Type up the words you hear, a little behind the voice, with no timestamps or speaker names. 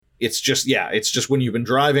it's just when you've been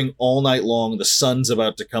driving all night long, the sun's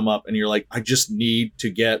about to come up, and you're like, I just need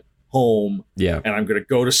to get home. Yeah. And I'm going to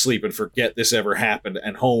go to sleep and forget this ever happened.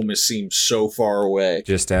 And home seems so far away.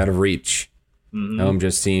 Just out of reach. Mm-hmm. Home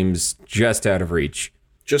just seems just out of reach.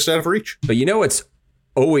 Just out of reach. But you know what's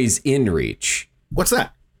always in reach? What's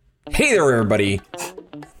that? Hey there, everybody.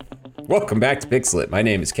 Welcome back to Pixel It. My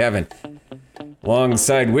name is Kevin.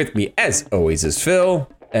 Alongside with me, as always, is Phil.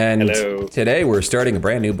 And Hello. Today we're starting a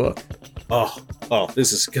brand new book. Oh,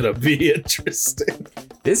 this is going to be interesting.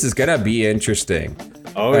 This is going to be interesting.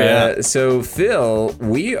 Oh, yeah. So, Phil,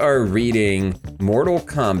 we are reading Mortal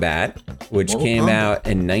Kombat, which came out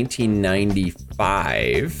in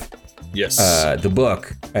 1995. Yes. The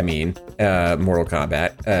book, Mortal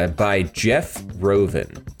Kombat, by Jeff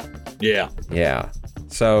Rovin. Yeah. Yeah.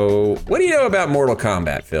 So, what do you know about Mortal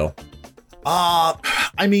Kombat, Phil?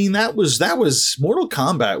 That was Mortal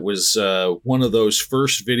Kombat was one of those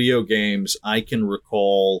first video games I can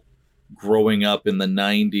recall growing up in the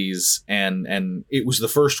 90s, and it was the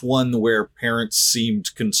first one where parents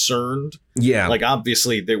seemed concerned. Yeah. Like,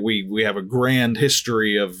 obviously that we have a grand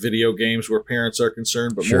history of video games where parents are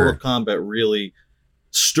concerned, but Sure. Mortal Kombat really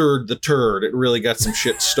stirred the turd. It really got some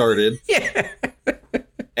shit started. Yeah.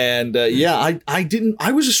 And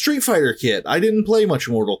I was a Street Fighter kid. I didn't play much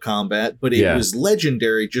Mortal Kombat, but it was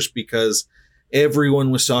legendary just because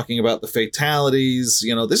everyone was talking about the fatalities.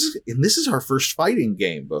 You know, this is our first fighting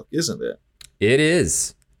game book, isn't it? It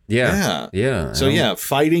is. Yeah. So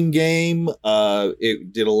fighting game.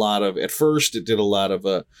 It did a lot of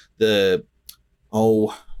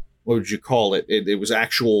what would you call it? It was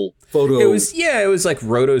actual photo. It was like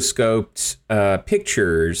rotoscoped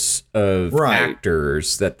pictures of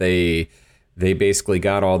actors that they basically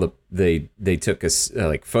got all they took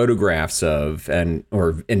like photographs of and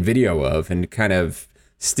video of and kind of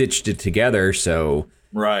stitched it together so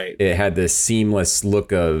it had this seamless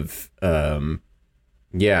look of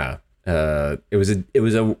it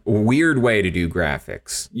was a weird way to do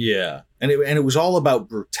graphics. Yeah. And it was all about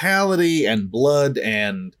brutality and blood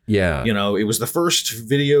and, it was the first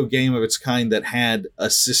video game of its kind that had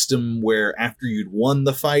a system where after you'd won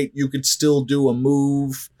the fight, you could still do a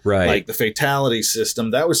move. Right. Like the fatality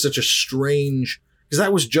system. That was such a strange, because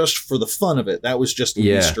that was just for the fun of it. That was just an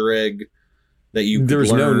Easter egg that you could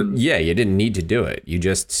learn. You didn't need to do it. You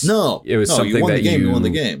just, it was something you won the game. You won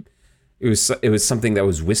the game. It was something that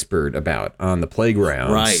was whispered about on the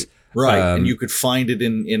playgrounds. Right. And you could find it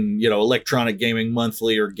in Electronic Gaming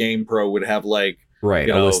Monthly or Game Pro would have like a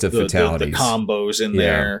list of fatalities, the combos in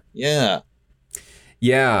there. Yeah.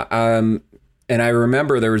 Yeah. And I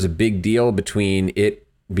remember there was a big deal between it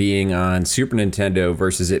being on Super Nintendo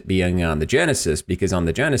versus it being on the Genesis, because on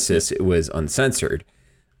the Genesis it was uncensored.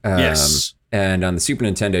 Yes. And on the Super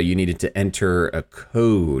Nintendo, you needed to enter a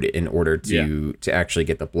code in order to actually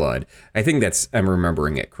get the blood. I think I'm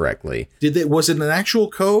remembering it correctly. Was it an actual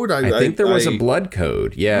code? I think there was a blood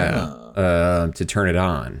code, to turn it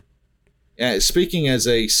on. Speaking as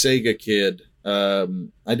a Sega kid,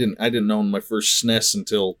 I didn't own my first SNES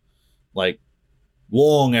until like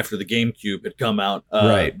long after the GameCube had come out.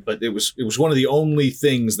 But it was one of the only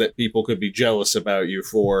things that people could be jealous about you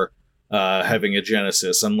for. Having a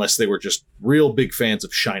Genesis, unless they were just real big fans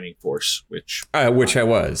of Shining Force, which I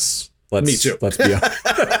was. Me too. Let's be honest.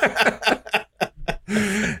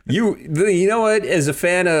 You know what? As a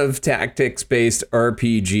fan of tactics-based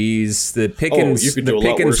RPGs, the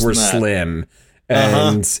pickings were slim,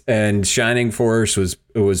 and Shining Force was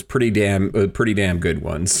pretty damn good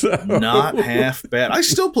one. So. Not half bad. I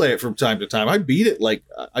still play it from time to time. I beat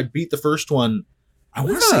the first one. I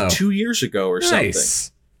want to say 2 years ago or something.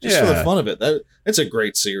 Just for the fun of it. It's a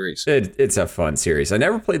great series. It's a fun series. I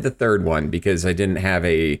never played the third one because I didn't have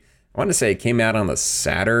I want to say it came out on the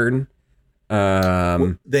Saturn.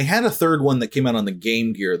 They had a third one that came out on the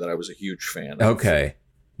Game Gear that I was a huge fan of. Okay.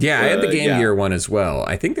 Yeah, I had the Game Gear one as well.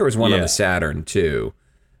 I think there was one on the Saturn too.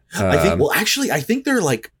 I think there are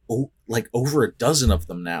like over a dozen of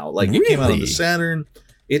them now. Like it came out on the Saturn.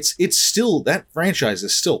 It's still, that franchise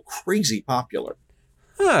is still crazy popular.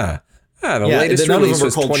 Huh. The latest none of release them are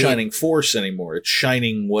was called Shining Force anymore. It's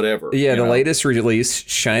Shining whatever. Yeah, the latest release,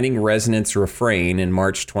 Shining Resonance Refrain, in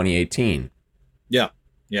March 2018. Yeah.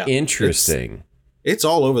 Interesting. It's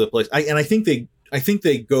all over the place. I think they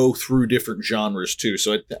go through different genres too.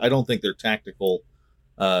 So I don't think they're tactical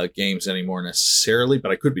games anymore necessarily,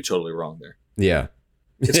 but I could be totally wrong there. Yeah.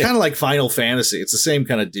 It's kind of like Final Fantasy. It's the same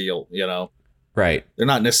kind of deal, Right. They're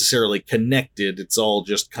not necessarily connected. It's all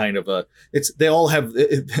just kind of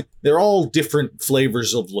they're all different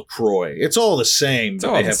flavors of LaCroix. It's all the same,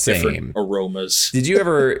 but they have different aromas. Did you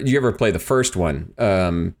ever play the first one?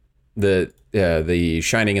 the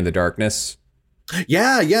Shining in the Darkness.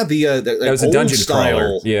 Yeah. That was a dungeon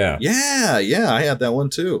crawler. Yeah. I had that one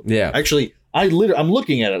too. Yeah. Actually, I'm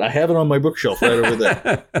looking at it. I have it on my bookshelf right over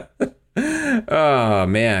there. Oh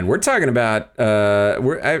man, we're talking about.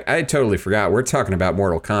 I totally forgot. We're talking about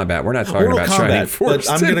Mortal Kombat. We're not talking about Shining Force.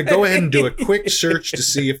 But I'm going to go ahead and do a quick search to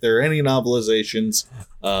see if there are any novelizations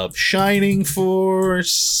of Shining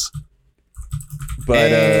Force.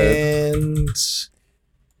 But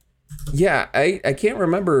yeah, I can't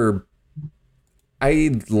remember.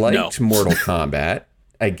 I liked Mortal Kombat.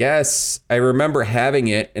 I guess I remember having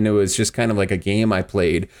it, and it was just kind of like a game I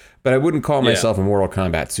played. But I wouldn't call myself a Mortal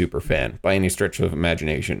Kombat super fan by any stretch of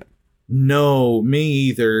imagination. No, me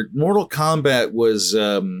either. Mortal Kombat was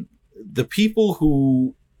the people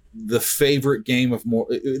whose favorite game was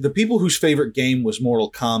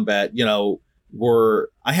Mortal Kombat.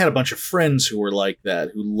 I had a bunch of friends who were like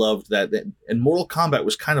that, who loved that, and Mortal Kombat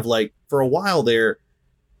was kind of like, for a while there,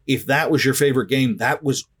 if that was your favorite game, that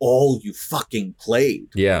was all you fucking played.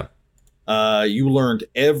 Yeah. You learned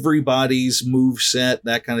everybody's moveset,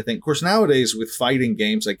 that kind of thing. Of course, nowadays with fighting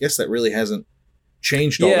games, I guess that really hasn't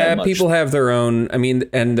changed all that much. Yeah, people have their own. I mean,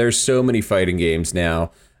 and there's so many fighting games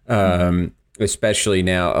now, especially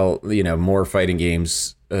now, more fighting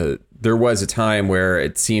games. There was a time where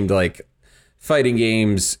it seemed like fighting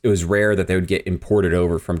games, it was rare that they would get imported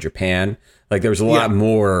over from Japan. Like there was a lot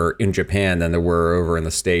more in Japan than there were over in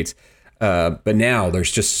the States. But now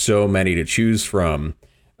there's just so many to choose from.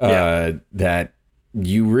 That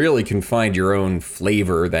you really can find your own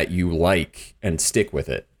flavor that you like and stick with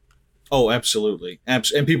it. Oh, absolutely. And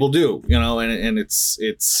people do, and it's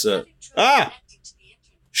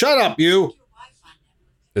shut up, you.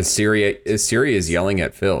 Siri is yelling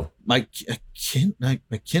at Phil. My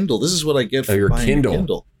Kindle. This is what I get for your buying Kindle. A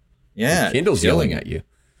Kindle. Yeah. Your Kindle's yelling at you.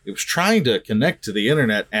 It was trying to connect to the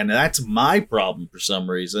internet, and that's my problem for some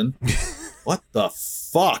reason. What the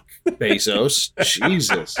fuck, Bezos?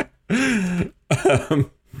 Jesus.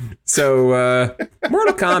 So,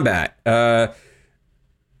 Mortal Kombat.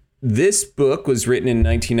 This book was written in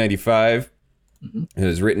 1995. Mm-hmm. It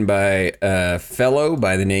was written by a fellow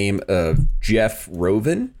by the name of Jeff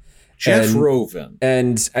Rovin. Rovin.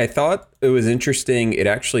 And I thought it was interesting. It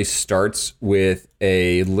actually starts with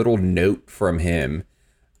a little note from him.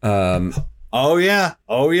 Oh yeah,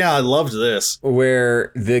 I loved this.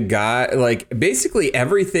 Where the guy, like, basically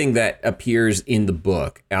everything that appears in the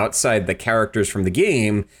book outside the characters from the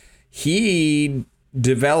game, he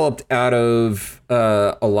developed out of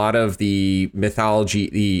a lot of the mythology,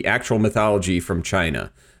 the actual mythology from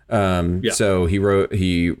China. So he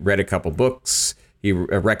read a couple books. He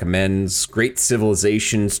recommends Great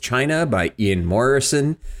Civilizations China by Ian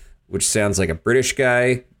Morrison, which sounds like a British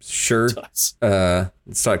guy. Sure. Let's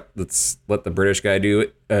let the British guy do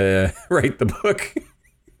it. Write the book.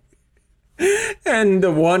 And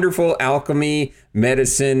The Wonderful Alchemy,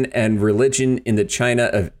 Medicine, and Religion in the China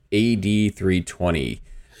of AD 320.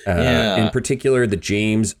 In particular, the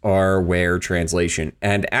James R. Ware translation.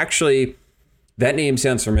 And actually, that name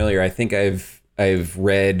sounds familiar. I think I've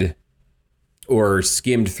read or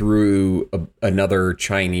skimmed through another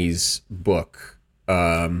Chinese book.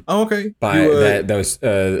 Okay.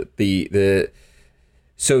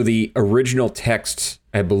 So the original text,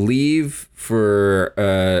 I believe, for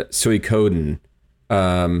Suikoden,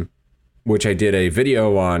 which I did a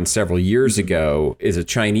video on several years ago, is a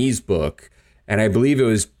Chinese book, and I believe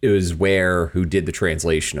it was Ware who did the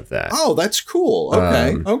translation of that. Oh, that's cool.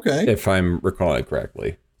 Okay. If I'm recalling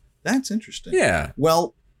correctly. That's interesting. Yeah.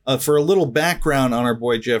 Well, for a little background on our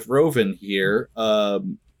boy Jeff Rovin here,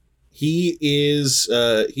 he is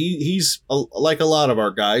he's like a lot of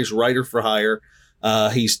our guys, writer for hire.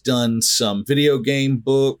 He's done some video game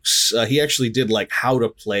books. He actually did like how to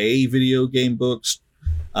play video game books.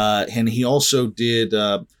 And he also did,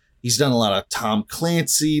 he's done a lot of Tom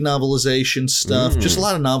Clancy novelization stuff, just a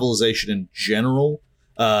lot of novelization in general,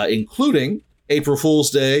 including April Fool's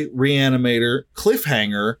Day, Reanimator,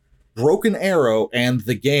 Cliffhanger, Broken Arrow, and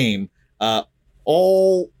The Game,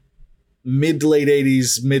 all mid to late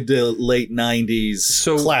 80s, mid to late 90s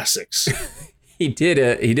classics. He did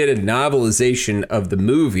a novelization of the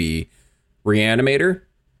movie Reanimator.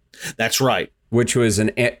 That's right. Which was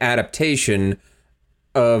an adaptation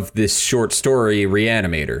of this short story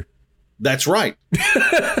Reanimator. That's right.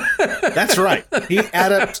 That's right. He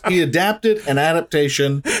adapted an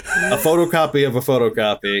adaptation, a photocopy of a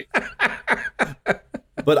photocopy.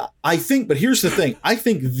 But here's the thing. I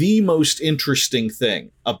think the most interesting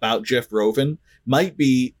thing about Jeff Rovin might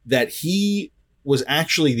be that he was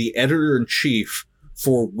actually the editor-in-chief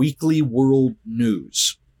for Weekly World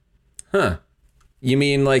News. Huh. You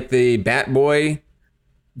mean like the Bat Boy?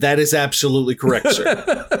 That is absolutely correct,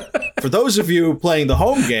 sir. For those of you playing the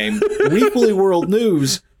home game, Weekly World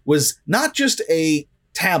News was not just a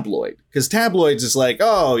tabloid, because tabloids is like,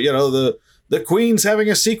 oh, the Queen's having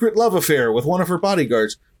a secret love affair with one of her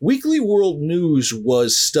bodyguards. Weekly World News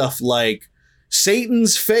was stuff like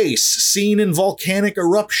Satan's face seen in volcanic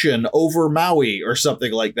eruption over Maui or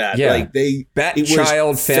something like that. Yeah. Like Bat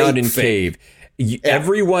child found in cave.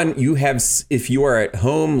 Everyone, if you are at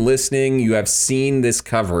home listening, you have seen this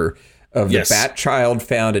cover of the Bat child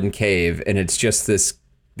found in cave, and it's just this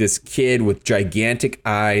kid with gigantic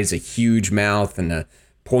eyes, a huge mouth, and a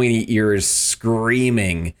pointy ears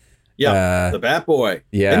screaming. Yeah, the Bat Boy.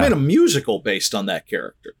 Yeah. They made a musical based on that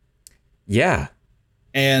character. Yeah.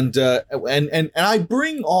 And I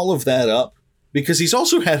bring all of that up because he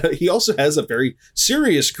also has a very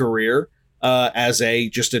serious career as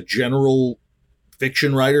just a general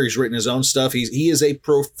fiction writer. He's written his own stuff. He is a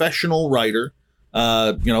professional writer,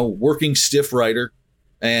 working stiff writer,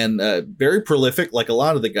 and very prolific, like a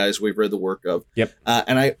lot of the guys we've read the work of. Yep.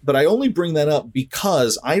 But I only bring that up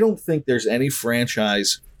because I don't think there's any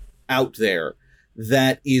franchise out there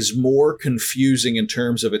that is more confusing in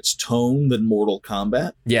terms of its tone than Mortal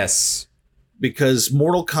Kombat. Yes. Because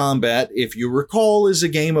Mortal Kombat, if you recall, is a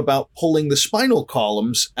game about pulling the spinal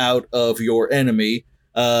columns out of your enemy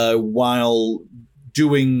while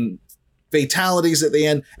doing fatalities at the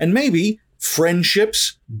end, and maybe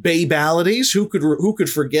friendships, babalities. Who could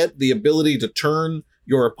forget the ability to turn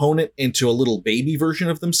your opponent into a little baby version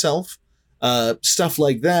of themselves? Stuff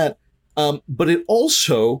like that. But it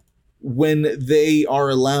also, when they are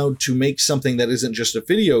allowed to make something that isn't just a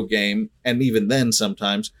video game, and even then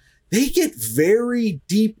sometimes, they get very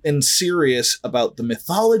deep and serious about the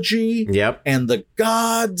mythology and the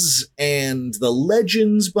gods and the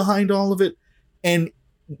legends behind all of it. And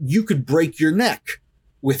you could break your neck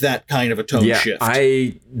with that kind of a tone shift.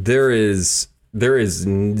 There is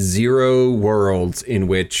zero worlds in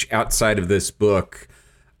which, outside of this book,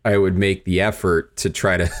 I would make the effort to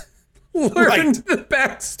try to learn the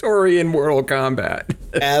backstory in Mortal Kombat.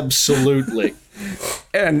 Absolutely.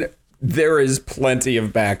 And there is plenty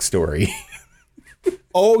of backstory.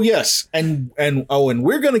 Oh, yes. And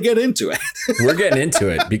we're going to get into it. We're getting into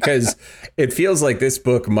it because it feels like this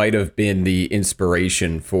book might have been the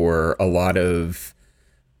inspiration for a lot of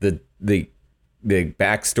the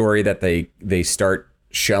backstory that they start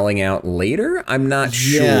shelling out later. I'm not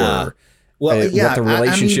sure what the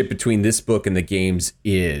relationship between this book and the games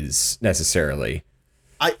is necessarily.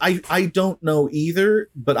 I don't know either,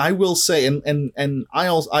 but I will say, and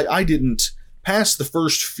I didn't pass the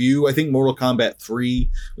first few. I think Mortal Kombat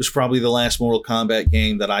 3 was probably the last Mortal Kombat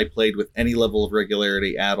game that I played with any level of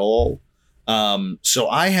regularity at all. So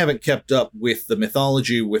I haven't kept up with the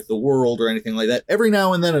mythology, with the world, or anything like that. Every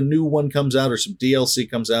now and then a new one comes out or some DLC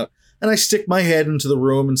comes out, and I stick my head into the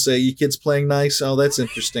room and say, "You kids playing nice? Oh, that's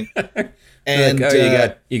interesting." And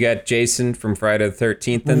you got Jason from Friday the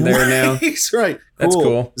 13th in there now. He's right. That's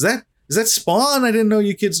cool. Is that Spawn? I didn't know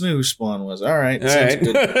you kids knew who Spawn was. All right.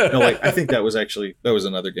 Good. No, wait, I think that was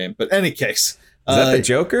another game. But any case. Is that the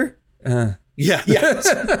Joker? Yeah.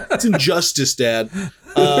 It's Injustice, Dad.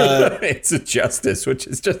 It's Injustice, which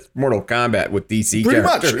is just Mortal Kombat with DC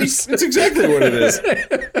characters. Pretty much. It's exactly what it is.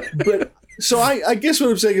 But so I guess what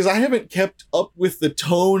I'm saying is I haven't kept up with the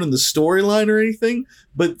tone and the storyline or anything.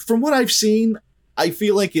 But from what I've seen, I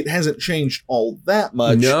feel like it hasn't changed all that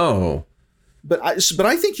much. No. But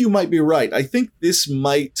I think you might be right. I think this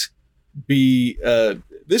might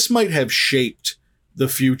have shaped the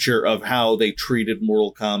future of how they treated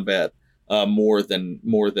Mortal Kombat more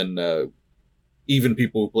than even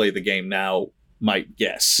people who play the game now might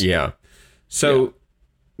guess. Yeah. So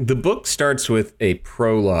the book starts with a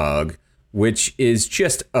prologue, which is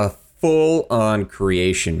just a full-on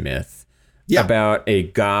creation myth about a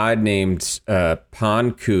god named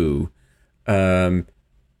Pan Ku,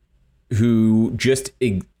 who just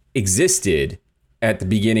existed at the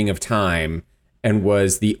beginning of time and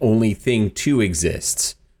was the only thing to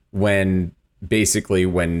exist when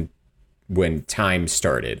time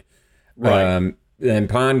started. Right. Then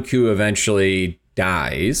Pan Ku eventually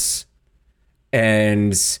dies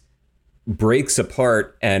and breaks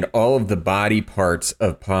apart, and all of the body parts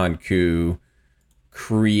of Pan Ku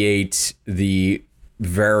create the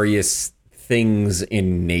various things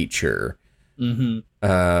in nature.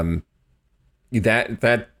 Mm-hmm.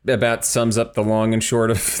 That about sums up the long and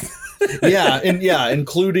short of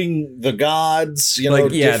including the gods,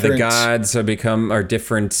 the gods are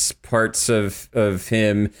different parts of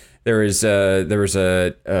him. There's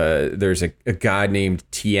a god named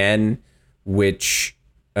Tien, which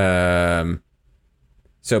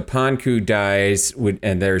So Panku dies,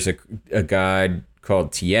 and there's a god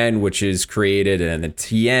called Tien, which is created, and the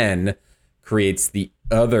Tien creates the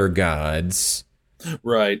other gods.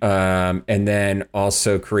 Right. And then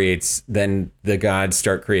also then the gods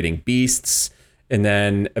start creating beasts, and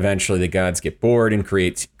then eventually the gods get bored and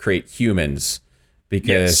create humans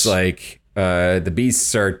because the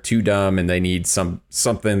beasts are too dumb and they need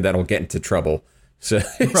something that'll get into trouble. So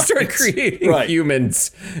they start creating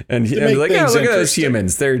humans, and you're like, oh, look at those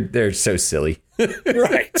humans. They're so silly.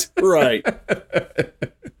 Right.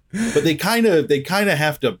 But they kind of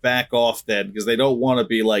have to back off then because they don't want to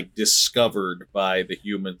be like discovered by the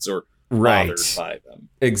humans or bothered by them.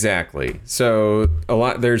 Exactly. So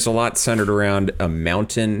there's a lot centered around a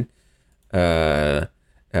mountain. Mount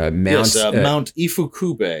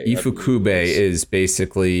Ifukube. Ifukube is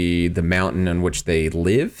basically the mountain on which they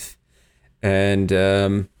live, and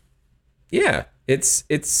it's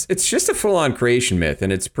just a full-on creation myth,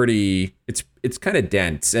 and it's kind of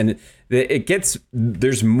dense, and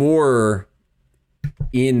there's more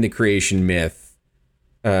in the creation myth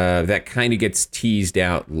that kind of gets teased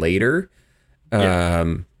out later.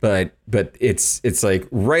 But it's like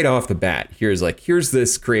right off the bat, here's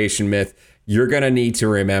this creation myth. You're gonna need to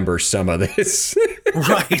remember some of this.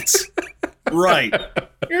 Right.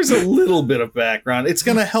 Here's a little bit of background. It's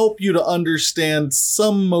gonna help you to understand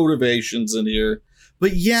some motivations in here.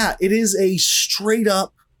 But yeah, it is a straight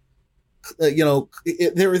up,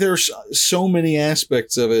 there's so many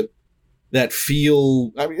aspects of it that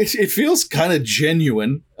feel, I mean, it feels kind of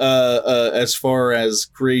genuine as far as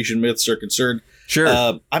creation myths are concerned.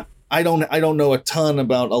 Sure. I don't know a ton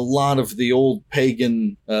about a lot of the old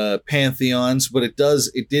pagan pantheons, but it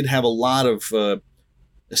did have a lot of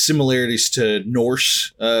similarities to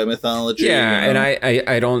Norse mythology. Yeah, and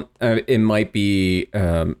I don't. It might be.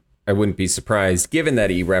 I wouldn't be surprised, given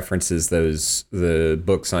that he references the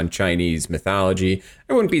books on Chinese mythology.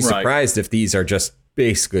 I wouldn't be surprised if these are just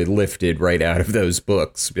basically lifted right out of those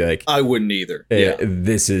books. Be like, I wouldn't either.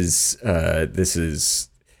 This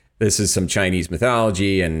is some Chinese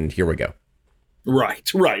mythology, and here we go. Right,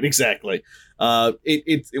 exactly.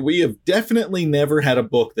 We have definitely never had a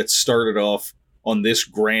book that started off on this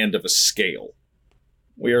grand of a scale.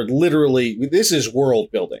 This is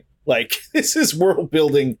world building. Like, this is world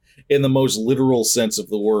building in the most literal sense of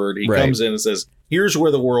the word. He comes in and says, here's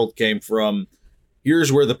where the world came from.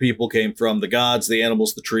 Here's where the people came from, the gods, the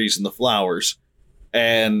animals, the trees, and the flowers.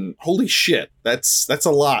 And holy shit, that's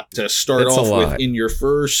a lot to start off with in your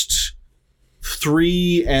first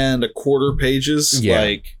 3 1/4 pages. Yeah.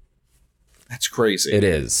 Like, that's crazy. It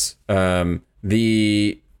is.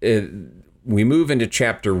 We move into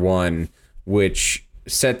chapter 1, which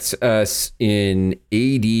sets us in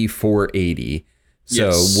AD 480.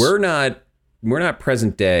 So we're not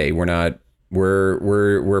present day. We're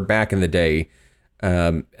back in the day.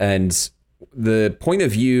 And the point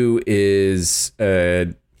of view is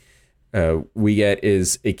we get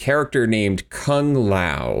is a character named Kung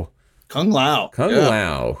Lao. Kung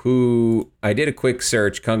Lao, who I did a quick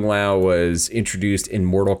search. Kung Lao was introduced in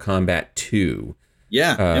Mortal Kombat 2.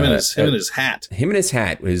 Yeah, him and his hat. Him and his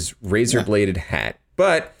hat, his razor-bladed hat.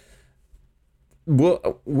 But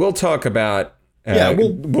we'll talk about.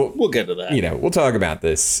 We'll get to that. We'll talk about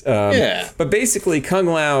this. But basically, Kung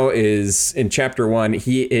Lao is in chapter 1.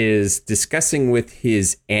 He is discussing with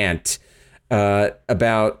his aunt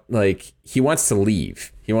about, like, he wants to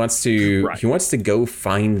leave. He wants to go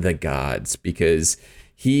find the gods because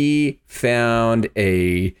he found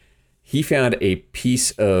a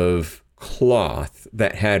piece of cloth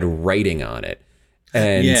that had writing on it,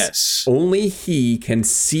 and only he can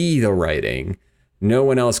see the writing. No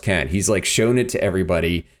one else can. He's like shown it to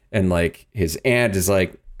everybody, and like his aunt is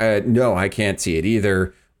like, no, I can't see it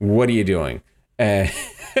either. What are you doing?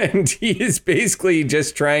 And he is basically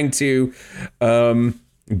just trying to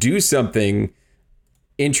do something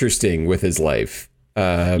interesting with his life.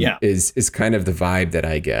 Is kind of the vibe that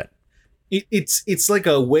I get. It's like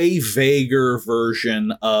a way vaguer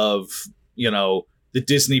version of, the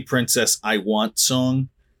Disney Princess I Want song.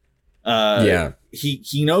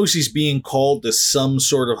 He knows he's being called to some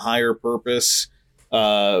sort of higher purpose,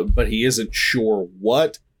 but he isn't sure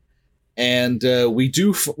what. And we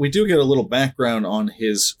do get a little background on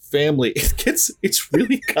his family. It's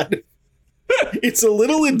really kind of, it's a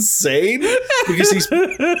little insane because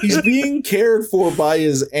he's being cared for by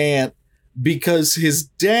his aunt because his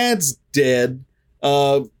dad's dead.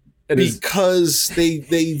 Because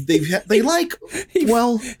his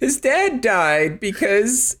dad died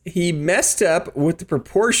because he messed up with the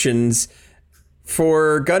proportions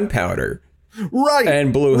for gunpowder, right,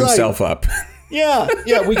 and blew himself up. Yeah,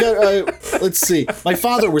 we got, let's see. My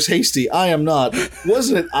father was hasty. I am not.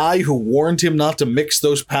 Wasn't it I who warned him not to mix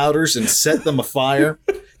those powders and set them afire?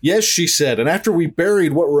 Yes, she said, and after we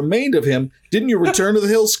buried what remained of him, didn't you return to the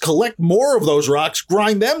hills, collect more of those rocks,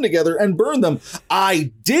 grind them together, and burn them?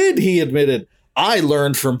 I did, he admitted. I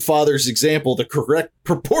learned from father's example the correct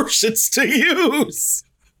proportions to use.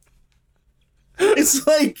 It's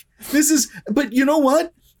like, but you know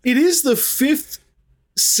what? It is the 5th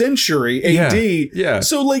century AD. Yeah.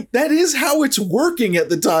 So like that is how it's working at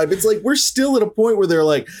the time. It's like we're still at a point where they're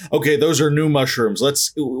like, okay, those are new mushrooms.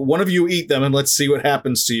 One of you eat them and let's see what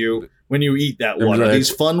happens to you when you eat that one. Are these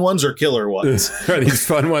fun ones or killer ones? Are these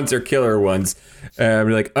fun ones or killer ones? And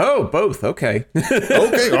we're like, oh, both. Okay.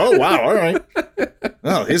 Okay. Oh, wow. All right.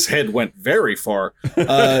 Oh, his head went very far.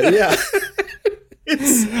 Yeah.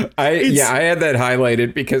 I had that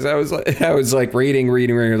highlighted because I was like reading,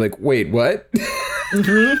 like, wait, what?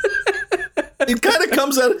 Mm-hmm. It kind of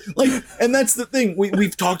comes out like, and that's the thing.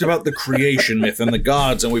 We've talked about the creation myth and the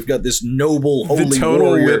gods, and we've got this noble, holy the total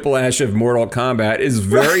warrior. whiplash of Mortal Kombat is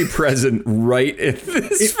very present right in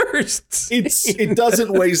this first scene. It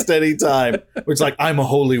doesn't waste any time. It's like, I'm a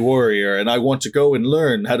holy warrior, and I want to go and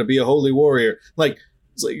learn how to be a holy warrior. Like,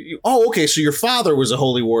 it's like, oh, okay, so your father was a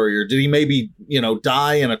holy warrior. Did he maybe,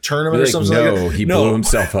 die in a tournament or something? No, he blew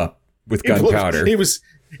himself up with gunpowder.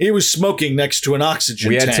 He was smoking next to an oxygen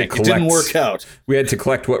tank. It didn't work out. We had to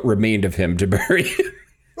collect what remained of him to bury him.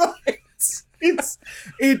 Right.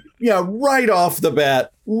 Right off the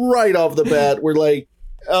bat, we're like,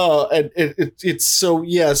 oh, and it's so,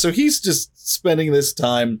 yeah. So he's just spending this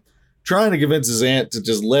time trying to convince his aunt to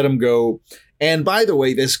just let him go. And by the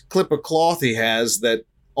way, this clip of cloth he has that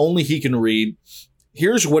only he can read,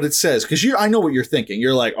 here's what it says. Because I know what you're thinking.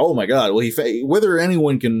 You're like, oh my God, well, whether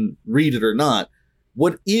anyone can read it or not,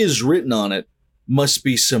 what is written on it must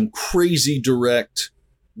be some crazy direct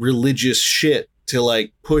religious shit to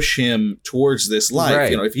like push him towards this life.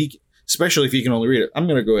 Right. Especially if he can only read it. I'm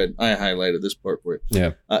going to go ahead. I highlighted this part for you.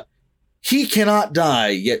 Yeah. He cannot die,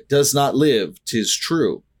 yet does not live. 'Tis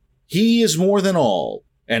true. He is more than all,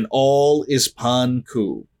 and all is Pan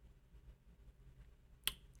Ku.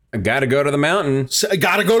 I gotta go to the mountain. So I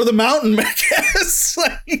gotta go to the mountain, I guess.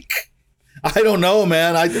 Like, I don't know,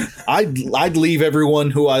 man. I'd leave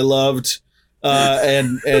everyone who I loved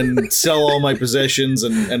and sell all my possessions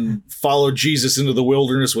and follow Jesus into the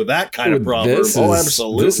wilderness with that kind of proverb.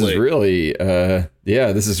 Absolutely. This is really,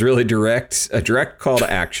 this is really a direct call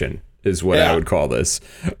to action is what I would call this.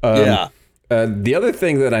 The other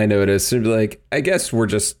thing that I noticed, like, I guess we're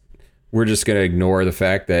just going to ignore the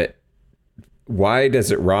fact that why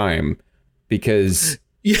does it rhyme? Because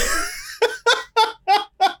they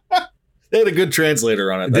had a good translator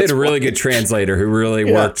on it. They had a really good translator who really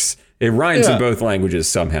works. It rhymes in both languages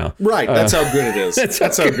somehow. Right. That's how good it is.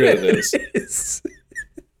 That's how good it is.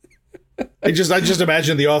 I just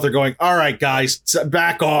imagine the author going, all right, guys,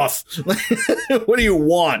 back off. What do you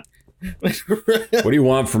want? What do you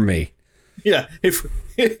want from me? Yeah. If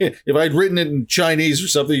I'd written it in Chinese or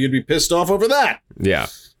something, you'd be pissed off over that. Yeah.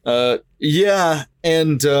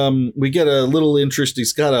 And we get a little interest. He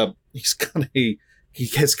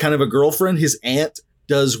has kind of a girlfriend. His aunt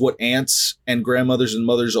does what aunts and grandmothers and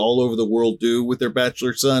mothers all over the world do with their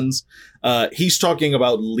bachelor sons. He's talking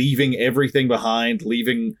about leaving everything behind,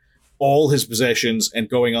 leaving all his possessions and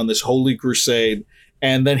going on this holy crusade.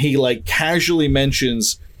 And then he like casually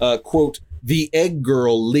mentions, quote, the egg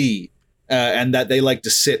girl Lee, and that they like to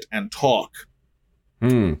sit and talk.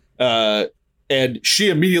 And she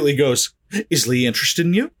immediately goes, is Lee interested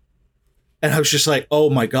in you? And I was just like, oh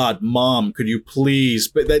my God, Mom, could you please?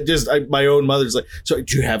 But that just, my own mother's like, so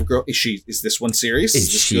do you have a girl? Is this one serious? Is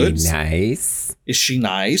she good? Nice? Is she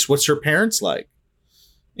nice? What's her parents like?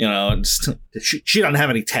 She doesn't have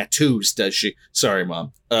any tattoos, does she? Sorry,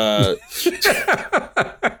 Mom. I'm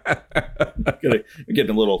getting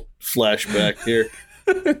a little flashback here.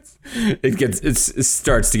 It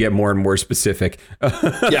starts to get more and more specific.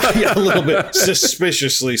 yeah, a little bit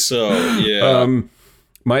suspiciously so. Yeah.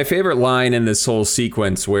 My favorite line in this whole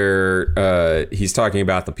sequence where he's talking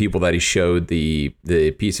about the people that he showed the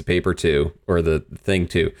piece of paper to, or the thing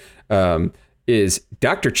to, is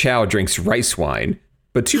Dr. Chow drinks rice wine,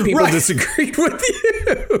 but two people disagreed with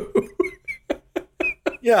you.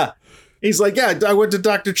 Yeah. He's like, yeah, I went to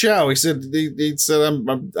Dr. Chow. He said,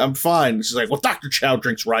 I'm fine. She's like, well, Dr. Chow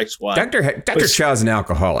drinks rice wine. Dr. Chow's an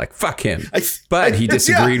alcoholic. Fuck him. But he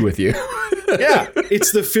disagreed with you. Yeah,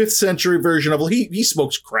 it's the 5th century version of, well, he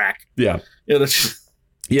smokes crack. Yeah.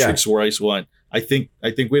 Drinks rice wine. I think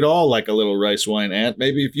we'd all like a little rice wine, Aunt.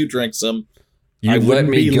 Maybe if you drank some You let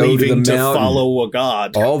me go to the mountain to follow a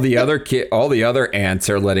god. All the other ants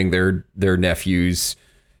are letting their nephews,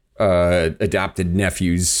 adopted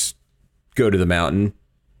nephews, go to the mountain.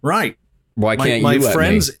 Right. Why can't you let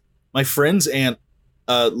me? My friend's aunt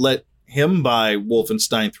let him buy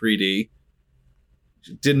Wolfenstein 3D.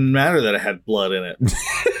 It didn't matter that it had blood in it.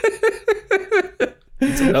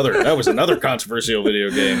 That was another controversial video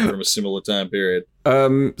game from a similar time period.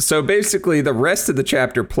 So basically, the rest of the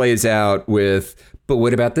chapter plays out with, but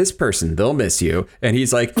what about this person? They'll miss you. And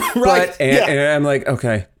he's like, right. And I'm like,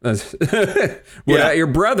 okay. What about your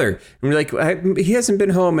brother? And we're like, he hasn't been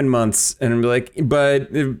home in months. And I'm like, but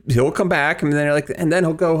he'll come back. And then you're like, and then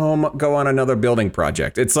he'll go home, go on another building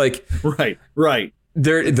project. It's like, right.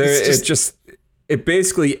 It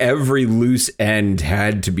basically every loose end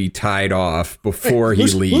had to be tied off before he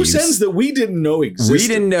leaves. Loose ends that we didn't know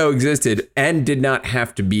existed. And did not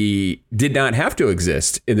have to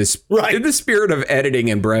exist in the spirit of editing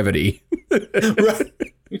and brevity. Right.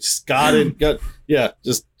 We just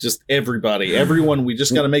just everyone. We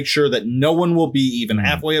just got to make sure that no one will be even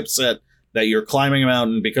halfway upset that you're climbing a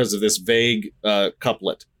mountain because of this vague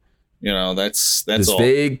couplet. You know, that's this all.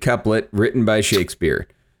 Vague couplet written by Shakespeare.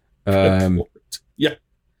 Yeah.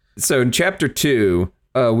 So in chapter 2,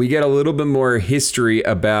 we get a little bit more history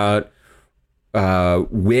about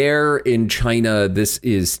where in China this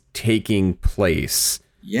is taking place.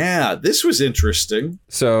 Yeah, this was interesting.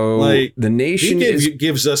 So the nation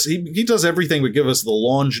gives us he does everything but give us the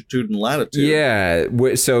longitude and latitude. Yeah.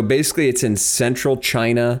 So basically, it's in central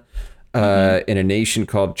China, in a nation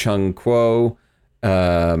called Chengkuo.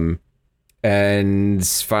 And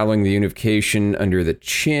following the unification under the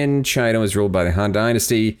Qin, China was ruled by the Han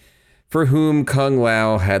Dynasty, for whom Kung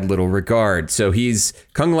Lao had little regard. So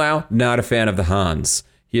Kung Lao, not a fan of the Hans.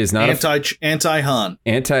 He is not anti-Han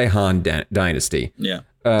dynasty. Yeah.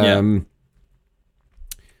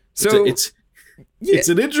 So it's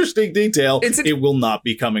an interesting detail. It will not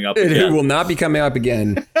be coming up again. It will not be coming up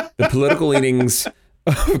again. The political leanings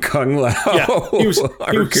of Kung Lao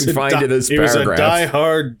are confined to this paragraph. He was a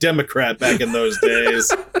diehard Democrat back in those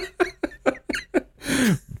days.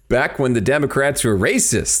 Back when the Democrats were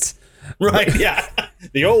racist. Right, yeah.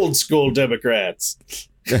 The old school Democrats.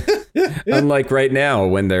 Unlike right now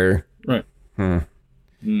when they're... Right.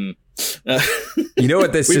 You know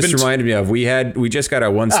what this just reminded me of? We just got a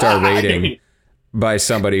 1-star rating by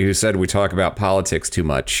somebody who said we talk about politics too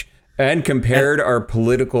much and compared our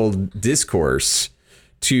political discourse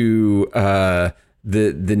to the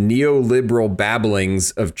neoliberal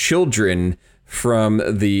babblings of children from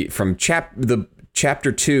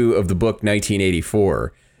chapter 2 of the book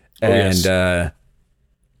 1984. Which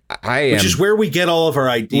is where we get all of our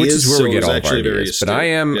ideas. Which is where we get all of our ideas. But I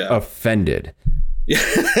am offended.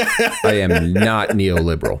 I am not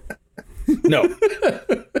neoliberal. No.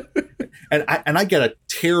 And I get a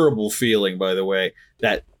terrible feeling, by the way,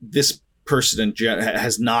 that this person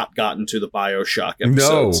has not gotten to the BioShock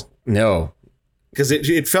episodes. No. Because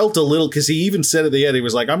it felt a little, because he even said at the end, he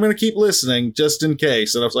was like, I'm going to keep listening just in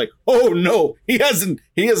case. And I was like, oh no, he hasn't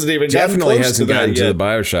even definitely gotten hasn't gotten to the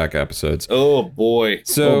BioShock episodes. Oh boy.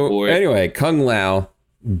 Anyway, Kung Lao,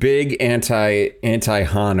 big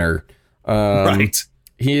anti-Hanner. Right.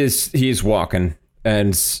 He's walking,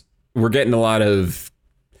 and we're getting a lot of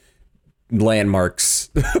landmarks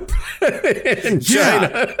in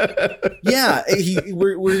China.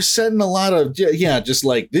 We're setting a lot of just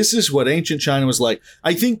like, this is what ancient China was like.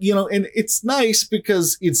 I think, and it's nice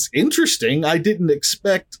because it's interesting. I didn't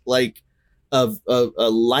expect like a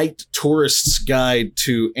light tourist's guide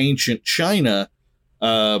to ancient China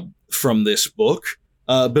from this book,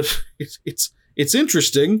 but it's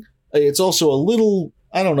interesting. It's also a little,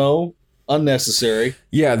 I don't know, unnecessary.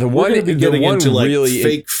 Yeah, the one really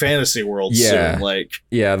fake fantasy world soon.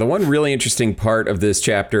 The one really interesting part of this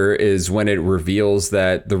chapter is when it reveals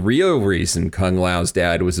that the real reason Kung Lao's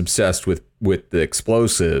dad was obsessed with the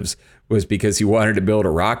explosives was because he wanted to build a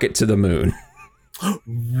rocket to the moon.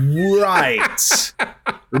 Right.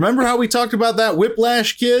 Remember how we talked about that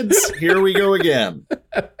Whiplash, kids? Here we go again.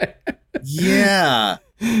 Yeah.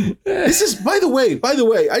 This is, by the way,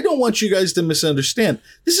 I don't want you guys to misunderstand.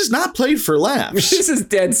 This is not played for laughs. This is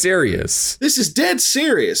dead serious.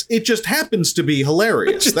 It just happens to be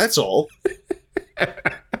hilarious. That's all.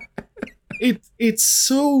 It's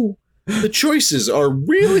so, the choices are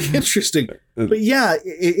really interesting. But yeah,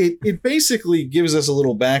 it basically gives us a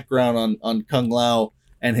little background on Kung Lao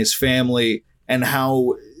and his family and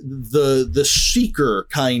how the seeker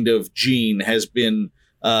kind of gene has been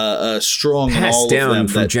strong in all down of them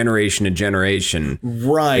from generation to generation.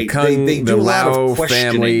 Right. The Lao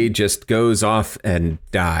family just goes off and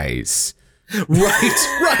dies.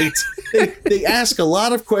 Right. They ask a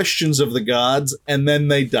lot of questions of the gods, and then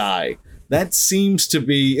they die. That seems to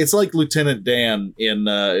be, it's like Lieutenant Dan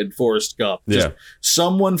in Forrest Gump. Just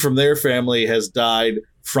someone from their family has died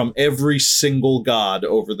from every single god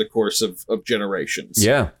over the course of generations.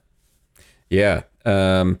 Yeah.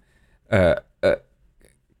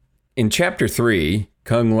 In chapter 3,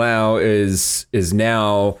 Kung Lao is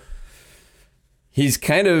now, he's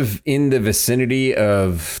kind of in the vicinity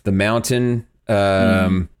of the mountain,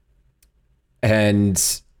 and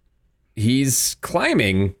he's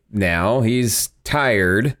climbing now. He's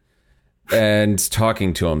tired and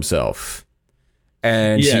talking to himself.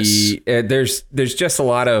 And there's just a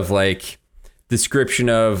lot of like description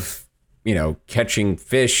of, catching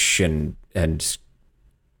fish and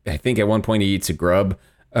I think at one point he eats a grub.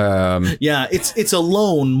 It's a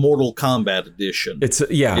lone Mortal Kombat edition. It's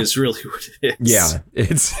really what it is. Yeah,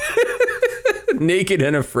 it's Naked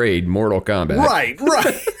and Afraid Mortal Kombat. Right.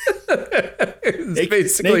 It's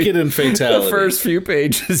basically Naked and Fatality. The first few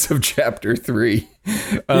pages of chapter 3.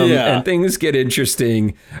 And things get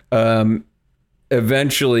interesting.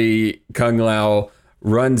 Eventually, Kung Lao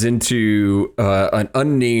runs into an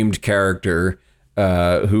unnamed character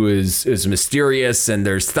who is mysterious, and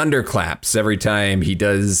there's thunderclaps every time he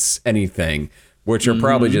does anything, which are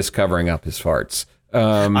probably just covering up his farts.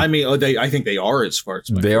 I think they are his farts.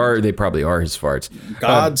 They probably are his farts.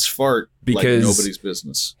 God's fart, because like nobody's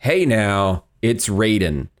business. Hey, now it's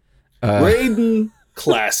Raiden. Raiden,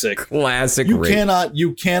 classic. Classic.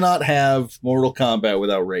 You cannot have Mortal Kombat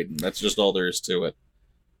without Raiden. That's just all there is to it.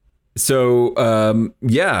 So, Kung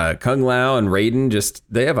Lao and Raiden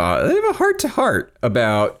they have a heart-to-heart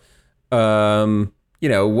about,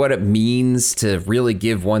 what it means to really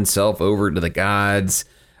give oneself over to the gods.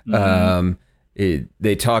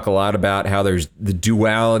 They talk a lot about how there's the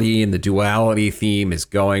duality, and the duality theme is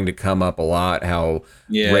going to come up a lot. How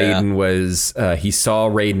Raiden he saw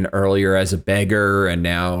Raiden earlier as a beggar, and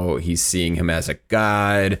now he's seeing him as a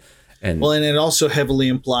god. And it also heavily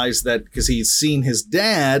implies that because he's seen his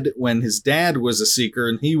dad when his dad was a seeker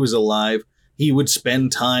and he was alive, he would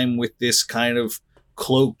spend time with this kind of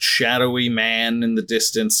cloaked, shadowy man in the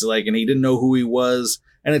distance, and he didn't know who he was.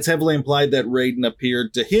 And it's heavily implied that Raiden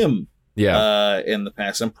appeared to him in the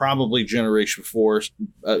past, and probably generations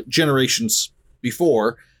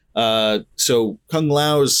before. So Kung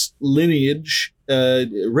Lao's lineage,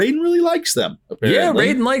 Raiden really likes them, apparently. Yeah,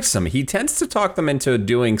 Raiden likes them. He tends to talk them into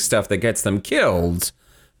doing stuff that gets them killed,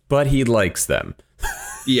 but he likes them.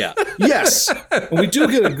 Yeah. Yes. We do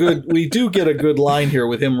get a good line here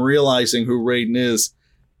with him realizing who Raiden is.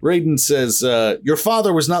 Raiden says, "Your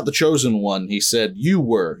father was not the chosen one," he said. "You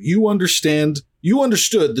were. You understood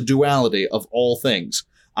the duality of all things."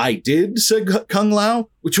 "I did," said Kung Lao,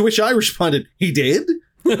 to which I responded, "He did?"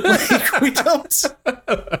 We don't.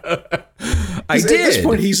 I did. At this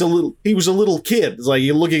point, he was a little kid. It's like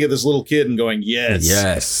you're looking at this little kid and going,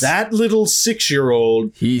 yes, that little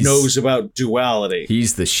 6-year-old knows about duality.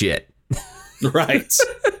 He's the shit. Right.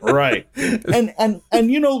 And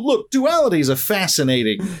look, duality is a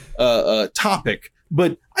fascinating topic,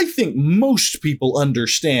 but I think most people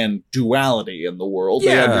understand duality in the world.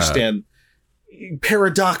 Yeah. They understand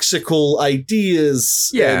paradoxical ideas.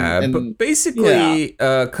 Yeah, but basically,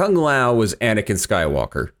 Kung Lao was Anakin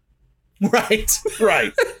Skywalker. Right.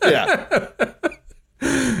 Yeah.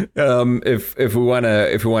 If we want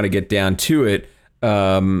to get down to it,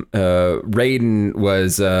 Raiden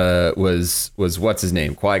was what's his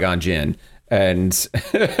name, Qui-Gon Jinn, and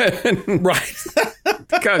right.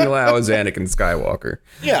 Kung Lao is Anakin Skywalker.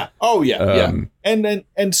 Yeah. Oh yeah.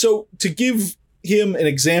 And so to give him an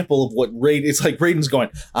example of what Raiden, it's like Raiden's going,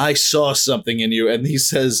 "I saw something in you," and he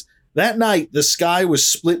says, "That night the sky was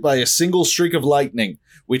split by a single streak of lightning,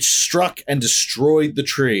 which struck and destroyed the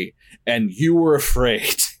tree, and you were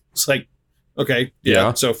afraid." It's like, okay,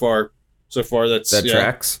 yeah. So far that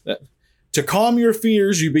tracks. To calm your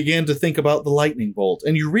fears, you began to think about the lightning bolt,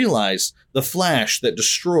 and you realized the flash that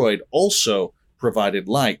destroyed also provided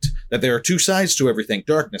light. That there are two sides to everything: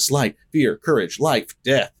 darkness, light, fear, courage, life,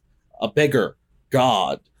 death, a beggar,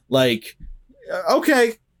 God. Like,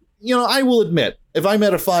 okay, I will admit, if I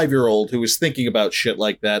met a 5-year-old who was thinking about shit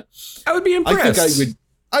like that, I would be impressed.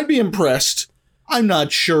 I'd be impressed. I'm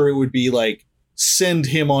not sure it would be like send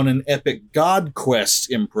him on an epic God quest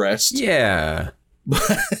impressed. Yeah.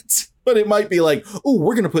 But it might be like, oh,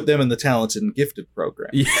 we're going to put them in the talented and gifted program.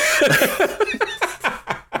 Yeah.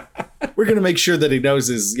 We're going to make sure that he knows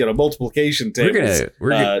his, multiplication tables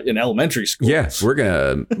in elementary school. Yeah, we're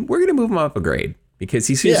gonna move him up a grade because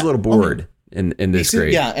he seems a little bored in this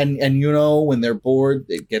grade. Yeah, and when they're bored,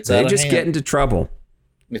 it gets out of hand. They just get into trouble.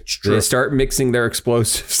 It's true. They start mixing their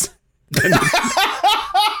explosives. They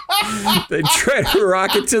try to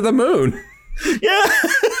rocket to the moon. Yeah.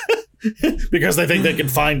 Because they think they can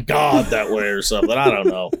find God that way or something. I don't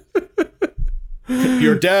know.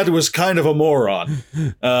 Your dad was kind of a moron.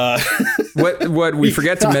 What we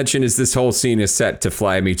forget to mention is this whole scene is set to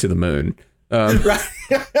Fly Me to the Moon. Right.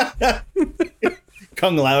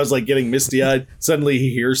 Kung Lao is like getting misty-eyed. Suddenly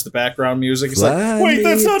he hears the background music. He's like, wait,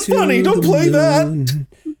 that's not funny. Don't play that.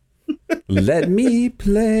 Let me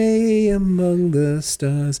play among the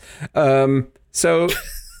stars. So,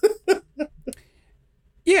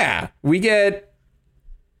 yeah, we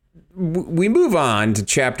move on to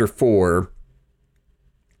chapter 4.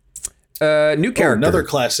 New character. Another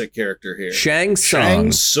classic character here. Shang Tsung.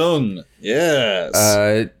 Shang Tsung.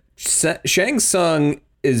 Yes. Shang Tsung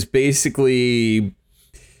is basically,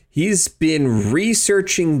 he's been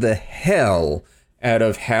researching the hell out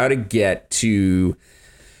of how to get to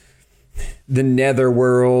the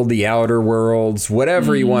netherworld, the outer worlds,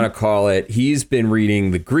 whatever you want to call it. He's been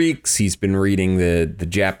reading the Greeks. He's been reading the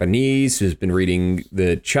Japanese. He's been reading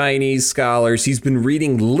the Chinese scholars. He's been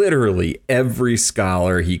reading literally every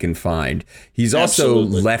scholar he can find. He's also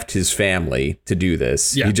left his family to do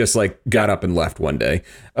this. Yeah. He just got up and left one day.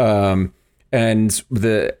 And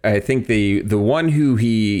I think the one who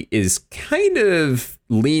he is kind of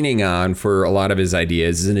leaning on for a lot of his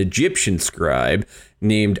ideas is an Egyptian scribe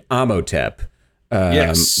named Amhotep,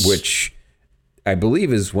 which I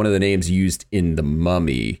believe is one of the names used in The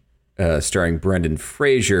Mummy, starring Brendan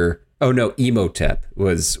Fraser. Oh no, Imhotep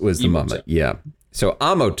was the mummy. Yeah. So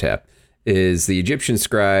Amhotep is the Egyptian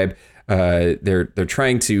scribe. They're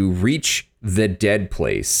trying to reach the dead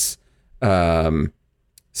place.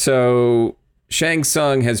 So Shang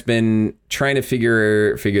Tsung has been trying to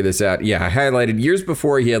figure this out. Yeah, I highlighted years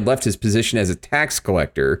before he had left his position as a tax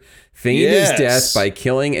collector, feigned his death by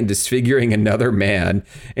killing and disfiguring another man,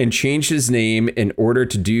 and changed his name in order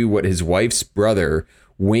to do what his wife's brother,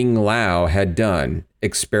 Wing Lao, had done.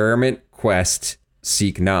 Experiment, quest,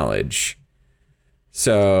 seek knowledge.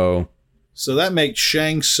 So that makes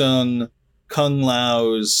Shang Tsung Kung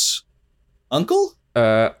Lao's uncle?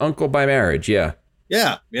 Uncle by marriage, yeah.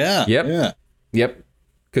 Yeah. Yep.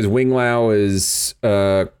 Because Wing Lao is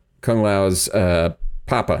Kung Lao's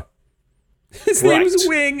papa. His name was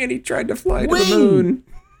Wing, and he tried to fly to the moon.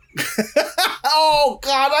 Oh,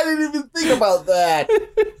 God, I didn't even think about that.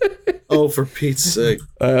 Oh, for Pete's sake.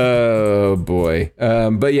 Oh, boy.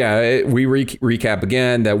 But yeah, we recap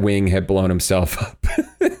again that Wing had blown himself up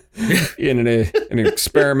in an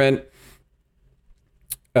experiment.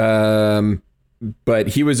 But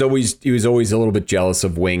he was always a little bit jealous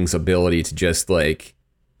of Wing's ability to just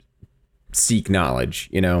seek knowledge,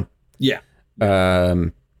 you know? Yeah.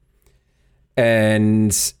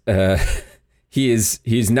 And he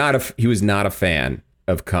was not a fan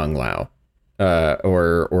of Kung Lao,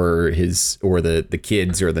 or the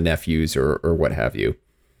kids or the nephews or what have you.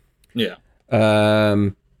 Yeah.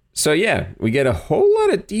 So yeah, we get a whole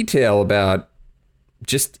lot of detail about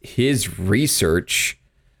just his research.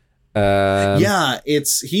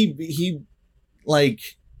 It's he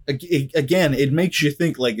again, it makes you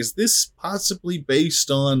think, is this possibly based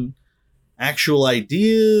on actual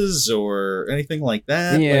ideas or anything like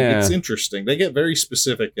that? Yeah. It's interesting. They get very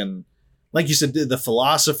specific, and like you said, the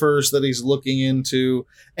philosophers that he's looking into.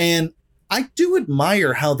 And I do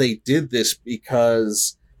admire how they did this,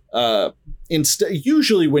 because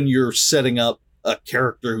usually when you're setting up a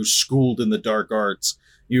character who's schooled in the dark arts,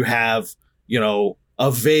 you have, a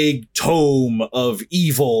vague tome of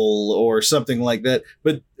evil or something like that.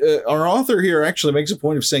 But our author here actually makes a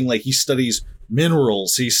point of saying, he studies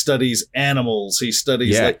minerals, he studies animals, he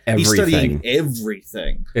studies everything. He's studying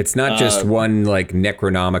everything. It's not just one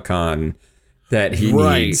Necronomicon that he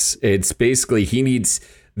needs. It's basically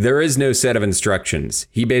there is no set of instructions.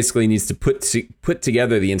 He basically needs to put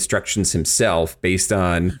together the instructions himself based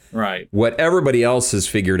on what everybody else has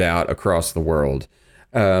figured out across the world.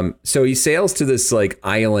 So he sails to this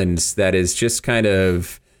island that is just kind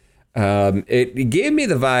of, it gave me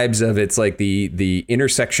the vibes of, it's the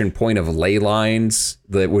intersection point of ley lines,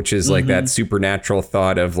 which is that supernatural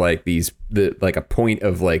thought of a point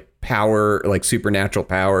of power, supernatural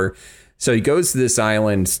power. So he goes to this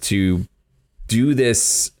island to do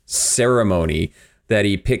this ceremony that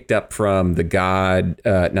he picked up from the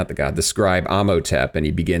scribe Amhotep, and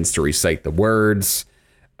he begins to recite the words.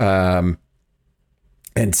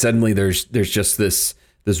 And suddenly there's just this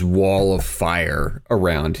wall of fire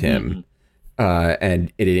around him,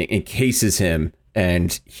 and it encases him,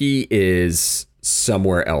 and he is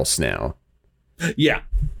somewhere else now. Yeah.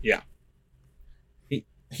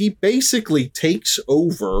 he basically takes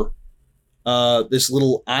over this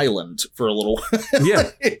little island for a little.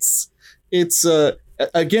 Yeah, it's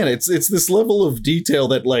again, it's this level of detail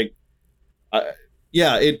that like,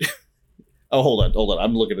 it. Oh, hold on.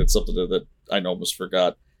 I'm looking at something that I almost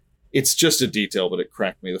forgot. It's just a detail, but it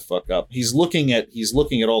cracked me the fuck up. He's looking at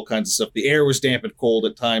all kinds of stuff. The air was damp and cold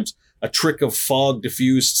at times. A trick of fog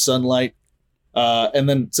diffused sunlight, and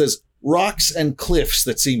then it says rocks and cliffs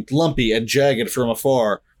that seemed lumpy and jagged from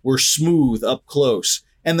afar were smooth up close.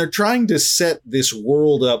 And they're trying to set this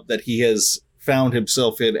world up that he has found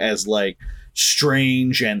himself in as like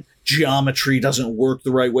strange, and geometry doesn't work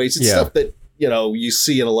the right ways. It's stuff that, you know, you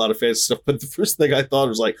see in a lot of fantasy stuff. But the first thing I thought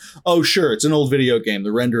was like, oh, sure, it's an old video game.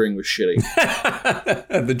 The rendering was shitty.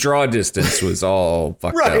 The draw distance was all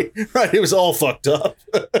fucked up. Right. It was all fucked up.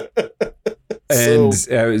 And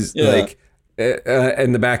I was like,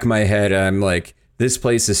 in the back of my head, I'm like, this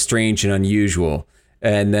place is strange and unusual.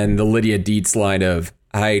 And then the Lydia Dietz line of,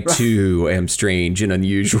 I too am strange and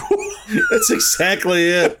unusual. That's exactly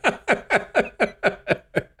it.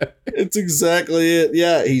 It's exactly it.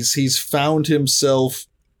 Yeah, he's found himself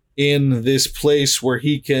in this place where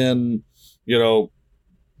he can, you know,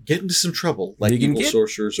 get into some trouble like evil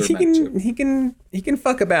sorcerers are meant to. He can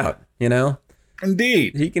fuck about, you know?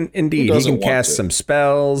 Indeed. He can cast some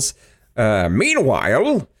spells.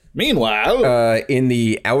 Meanwhile, in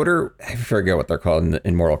the outer, I forget what they're called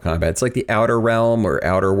in Mortal Kombat. It's like the outer realm or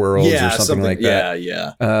outer worlds or something like that.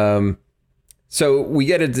 Yeah. So we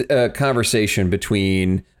get a conversation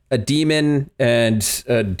between a demon and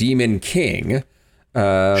a demon king.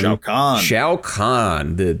 Shao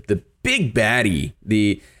Kahn, the big baddie.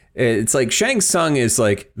 It's like Shang Tsung is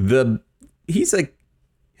like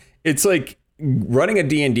it's like running a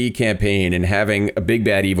D&D campaign and having a big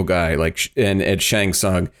bad evil guy like and Shang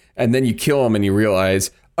Tsung, and then you kill him and you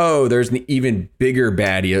realize, oh, there's an even bigger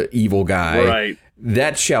bad evil guy. Right.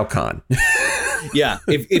 That's Shao Kahn. Yeah.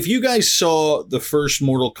 If you guys saw the first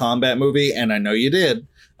Mortal Kombat movie, and I know you did,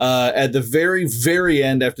 at the very, very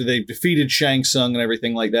end, after they've defeated Shang Tsung and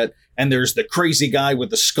everything like that, and there's the crazy guy with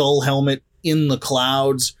the skull helmet in the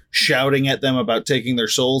clouds shouting at them about taking their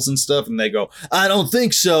souls and stuff, and they go, I don't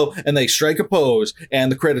think so, and they strike a pose,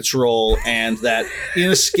 and the credits roll, and that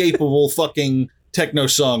inescapable fucking techno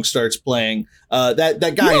song starts playing. That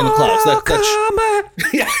guy in the clouds,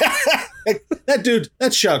 that dude,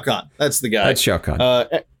 that's Shao Kahn. That's the guy. That's Shao Kahn.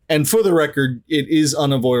 And for the record, it is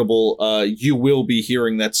unavoidable. You will be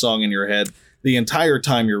hearing that song in your head the entire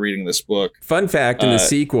time you're reading this book. Fun fact, in the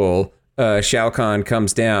sequel, Shao Kahn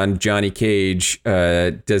comes down, Johnny Cage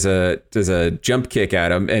does a jump kick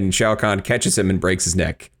at him, and Shao Kahn catches him and breaks his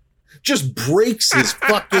neck. Just breaks his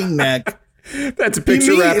fucking neck. That's a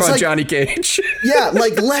picture wrap on like, Johnny Cage. Yeah,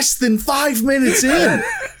 like less than 5 minutes in.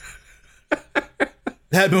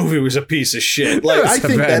 That movie was a piece of shit. Like I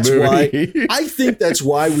think that's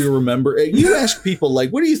why we remember. You ask people like,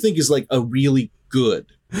 what do you think is like a really good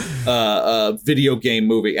video game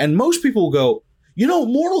movie? And most people will go, you know,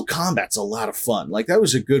 Mortal Kombat's a lot of fun. Like that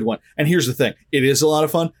was a good one. And here's the thing. It is a lot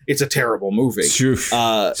of fun. It's a terrible movie. So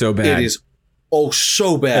bad. It is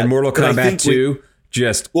so bad. And Mortal Kombat 2,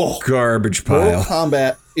 just garbage pile. Mortal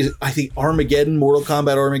Kombat is, I think Mortal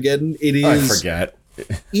Kombat Armageddon, it is. I forget.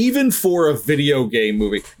 Even for a video game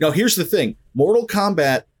movie. Now, here's the thing. Mortal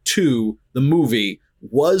Kombat 2, the movie,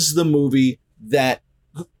 was the movie that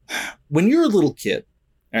when you're a little kid,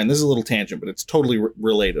 and this is a little tangent, but it's totally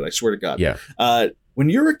related, I swear to God. Yeah. When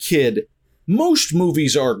you're a kid, most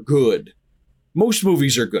movies are good.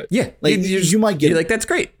 Yeah. Like you might get, you're like, that's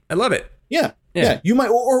great. I love it. Yeah. You might,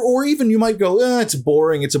 or even you might go, it's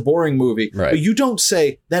boring. It's a boring movie. Right. But you don't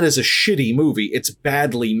say that is a shitty movie. It's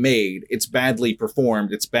badly made. It's badly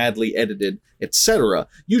performed. It's badly edited, etc.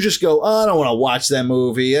 You just go, I don't want to watch that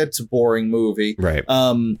movie. It's a boring movie. Right.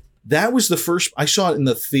 That was the first, I saw it in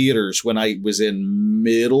the theaters when I was in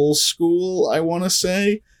middle school, I want to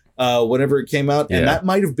say, whenever it came out. Yeah. And that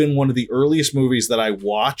might have been one of the earliest movies that I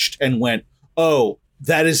watched and went, oh,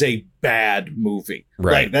 that is a bad movie.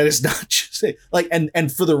 Right. Like, that is not just like,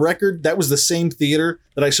 and for the record, that was the same theater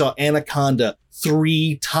that I saw Anaconda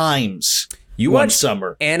 3 times. You one watched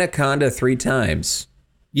summer. Anaconda 3 times.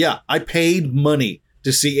 Yeah. I paid money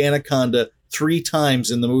to see Anaconda 3 times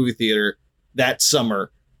in the movie theater that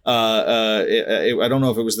summer. I don't know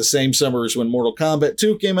if it was the same summer as when Mortal Kombat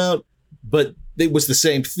 2 came out, but it was the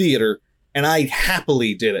same theater, and I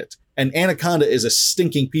happily did it. And Anaconda is a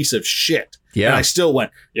stinking piece of shit. Yeah. And I still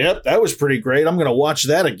went, yep, that was pretty great. I'm going to watch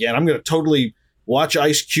that again. I'm going to totally watch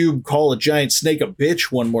Ice Cube call a giant snake a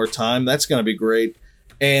bitch one more time. That's going to be great.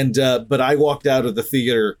 And, but I walked out of the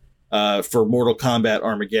theater for Mortal Kombat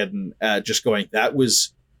Armageddon just going, that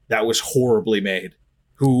was that was horribly made.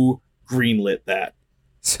 Who greenlit that?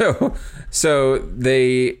 So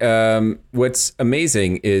they what's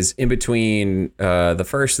amazing is in between the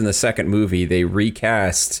first and the second movie, they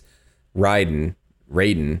recast Raiden.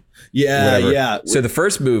 Yeah, whatever. yeah. So the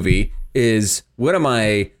first movie is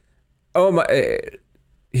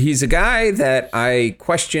he's a guy that I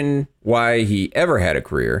question why he ever had a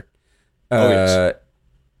career. Yes.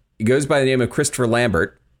 He goes by the name of Christopher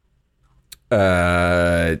Lambert.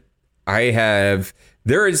 There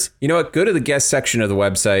is, you know what, go to the guest section of the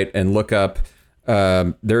website and look up,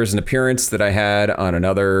 there is an appearance that I had on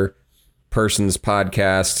another person's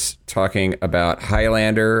podcast talking about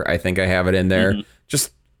Highlander. I think I have it in there. Mm-hmm.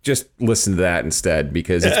 Just listen to that instead,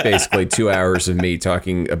 because it's basically 2 hours of me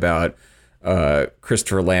talking about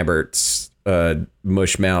Christopher Lambert's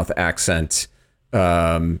mushmouth accent.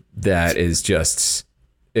 That is just,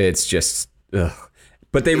 it's just, ugh.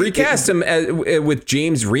 But they recast him with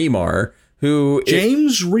James Remar, who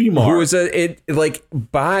was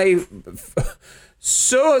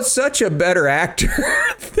such a better actor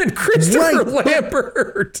than Christopher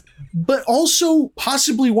Lambert. But also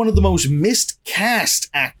possibly one of the most miscast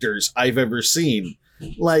actors I've ever seen.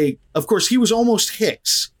 Like, of course, he was almost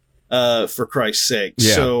Hicks, for Christ's sake.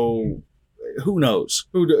 Yeah. So who knows?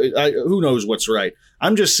 Who knows what's right?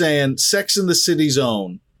 I'm just saying, Sex and the City's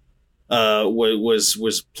own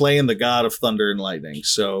was playing the God of Thunder and Lightning.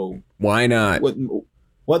 So why not?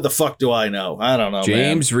 What the fuck do I know? I don't know.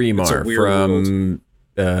 James Remar from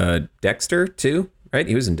Dexter too. Right,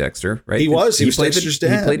 he was in Dexter, right? He was Dexter's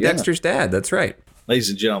dad. He played Dexter's dad. That's right. Ladies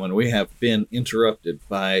and gentlemen, we have been interrupted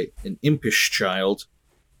by an impish child.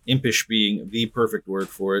 Impish being the perfect word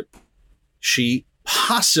for it. She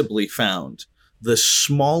possibly found the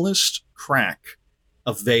smallest crack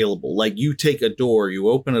available. Like, you take a door, you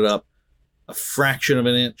open it up a fraction of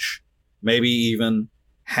an inch, maybe even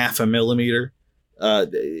half a millimeter.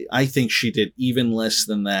 I think she did even less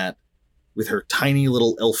than that with her tiny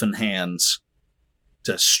little elfin hands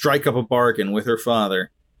to strike up a bargain with her father.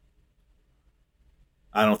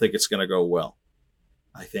 I don't think it's going to go well.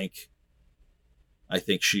 I think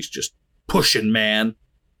she's just pushing, man.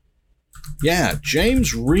 Yeah,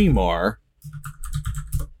 James Remar.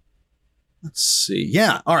 Let's see.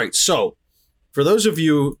 Yeah, all right. So, for those of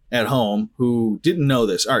you at home who didn't know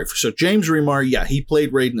this, all right. So James Remar, yeah, he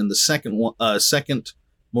played Raiden in the second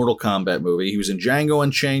Mortal Kombat movie. He was in Django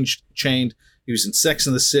Unchained. He was in Sex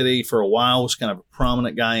and the City for a while. Was kind of a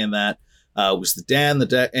prominent guy in that. Was the dad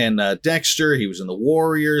in Dexter. He was in the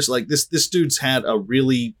Warriors. Like, this dude's had a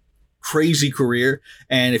really crazy career.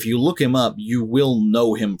 And if you look him up, you will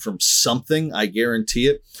know him from something. I guarantee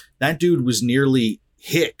it. That dude was nearly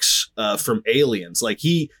Hicks from Aliens. Like,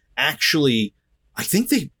 he actually, I think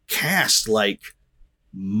they cast they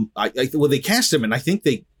cast him, and I think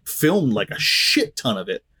they filmed like a shit ton of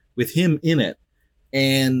it with him in it.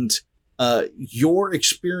 And your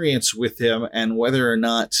experience with him and whether or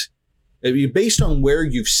not, based on where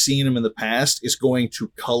you've seen him in the past, is going to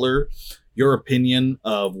color your opinion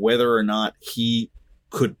of whether or not he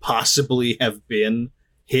could possibly have been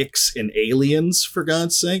Hicks in Aliens, for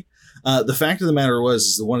God's sake. The fact of the matter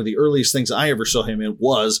was one of the earliest things I ever saw him in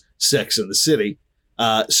was Sex and the City.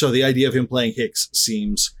 So the idea of him playing Hicks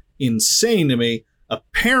seems insane to me.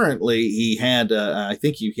 Apparently, he had, I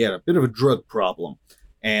think he had a bit of a drug problem.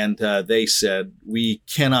 And they said, we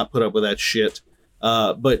cannot put up with that shit.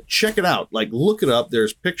 But check it out. Like, look it up.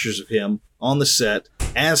 There's pictures of him on the set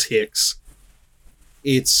as Hicks.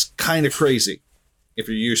 It's kind of crazy if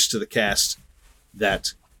you're used to the cast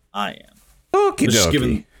that I am. Okie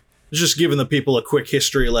dokie. Just giving the people a quick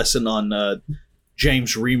history lesson on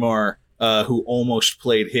James Remar, who almost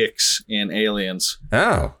played Hicks in Aliens.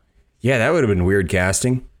 Oh, yeah, that would have been weird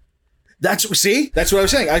casting. That's what I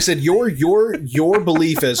was saying. I said your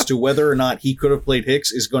belief as to whether or not he could have played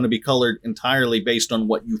Hicks is going to be colored entirely based on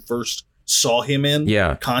what you first saw him in,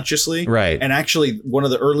 consciously, right? And actually, one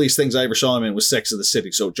of the earliest things I ever saw him in was Sex and the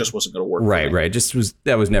City, so it just wasn't going to work. Right.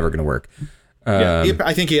 That was never going to work.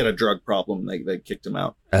 I think he had a drug problem. They kicked him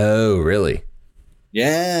out. Oh, really?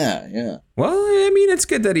 Yeah. Well, I mean, it's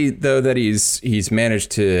good that he's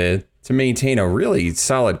managed to maintain a really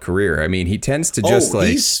solid career. I mean, he tends to just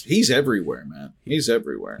he's everywhere, man. He's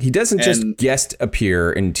everywhere. He doesn't just guest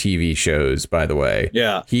appear in TV shows, by the way.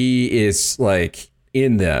 Yeah. He is like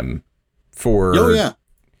in them for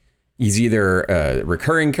he's either a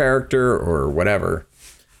recurring character or whatever.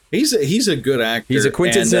 He's a good actor. He's a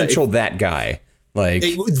quintessential that guy. Like,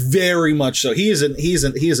 very much so. He is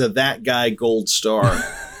a that guy gold star.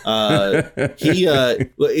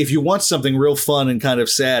 If you want something real fun and kind of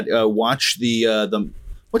sad, watch the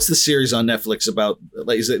what's the series on Netflix about?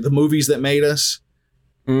 Like, is it The Movies That Made Us?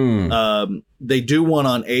 They do one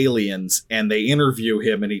on aliens, and they interview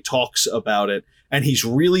him, and he talks about it, and he's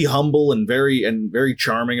really humble and very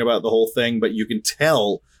charming about the whole thing. But you can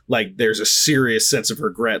tell, like, there's a serious sense of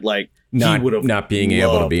regret, like he would have not being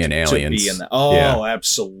able to be in Aliens.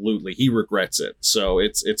 Absolutely, he regrets it. So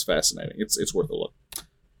it's fascinating. It's worth a look.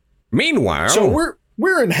 Meanwhile, so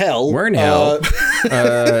we're in hell. We're in hell.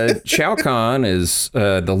 Shao Kahn is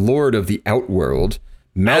the Lord of the Outworld,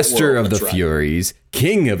 Master of the Furies,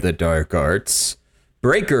 King of the Dark Arts,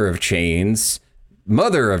 Breaker of Chains,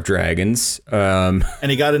 Mother of Dragons. And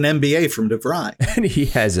he got an MBA from DeVry. And he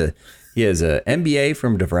has a MBA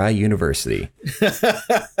from DeVry University.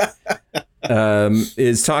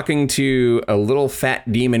 Is talking to a little fat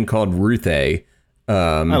demon called Ruthei.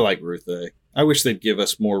 I like Ruthei. I wish they'd give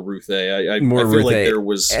us more Ruthei. I feel Ruthei. Like there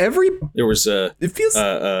was it feels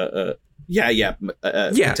potential.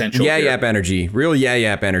 Yap energy, real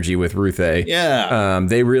yap energy with Ruthei. Yeah.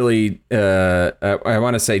 They really I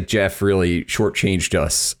want to say Jeff really shortchanged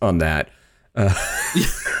us on that. I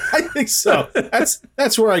think so.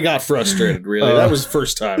 That's where I got frustrated. Really, that was the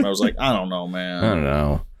first time I was like, I don't know, man. I don't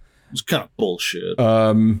know. It was kind of bullshit.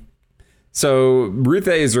 So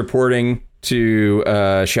Ruthei is reporting to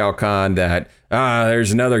Shao Kahn that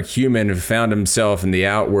there's another human who found himself in the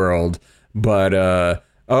Outworld, but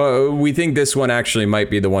we think this one actually might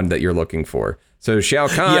be the one that you're looking for. So Shao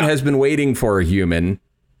Kahn has been waiting for a human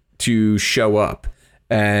to show up,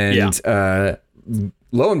 and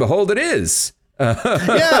lo and behold, it is.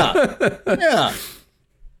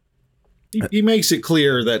 He makes it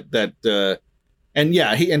clear that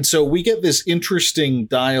and so we get this interesting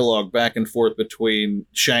dialogue back and forth between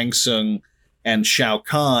Shang Tsung and Shao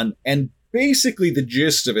Kahn, and basically the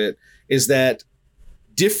gist of it is that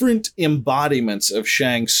different embodiments of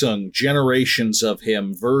Shang Tsung, generations of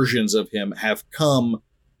him, versions of him, have come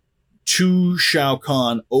to Shao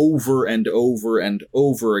Kahn over and over and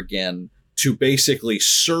over again to basically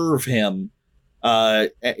serve him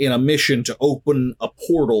in a mission to open a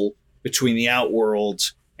portal between the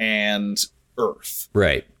Outworld and Earth.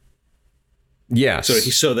 Right. Yes.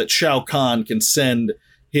 So that Shao Kahn can send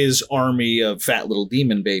his army of fat little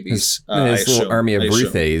demon babies. His little army of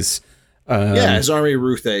Rutheis. His army of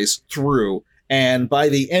Rutheis through. And by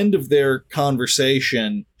the end of their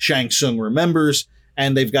conversation, Shang Tsung remembers,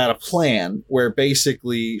 and they've got a plan where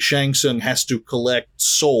basically Shang Tsung has to collect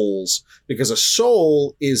souls, because a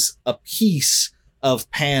soul is a piece of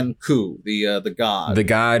Pan Ku, the god. The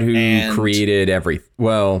god who created everything.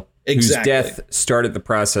 Well, exactly. Whose death started the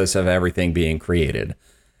process of everything being created.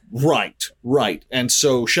 Right. And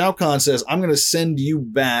so Shao Kahn says, I'm going to send you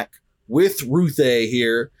back with Ruthei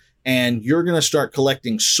here, and you're going to start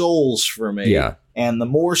collecting souls for me. Yeah. And the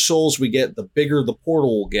more souls we get, the bigger the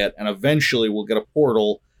portal will get, and eventually we'll get a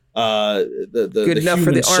portal. Good enough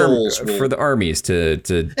for the armies to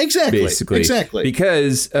exactly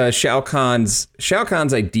because Shao Kahn's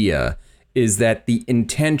idea is that the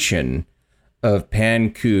intention of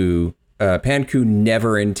Pan Ku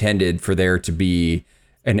never intended for there to be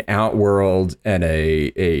an outworld and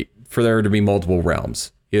for there to be multiple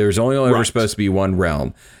realms. There's only ever supposed to be one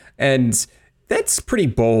realm. And that's pretty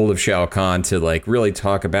bold of Shao Kahn to like really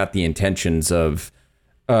talk about the intentions of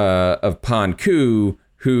Pan Ku,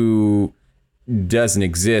 who doesn't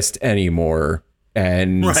exist anymore.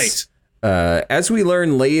 And as we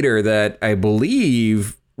learn later that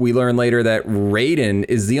Raiden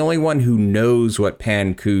is the only one who knows what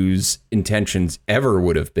Pan Ku's intentions ever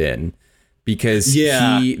would have been, because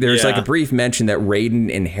there's like a brief mention that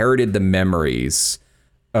Raiden inherited the memories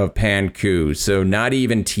of Pan Ku. So not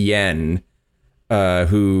even Tien,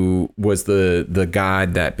 who was the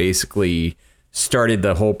god that basically started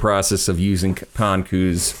the whole process of using Pan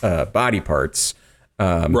Ku's body parts.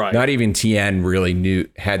 Not even Tien really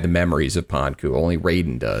had the memories of Pan Ku. Only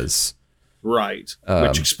Raiden does. Right.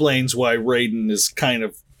 Which explains why Raiden is kind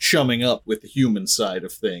of chumming up with the human side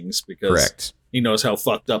of things, because he knows how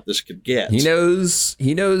fucked up this could get. He knows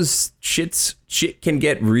shit can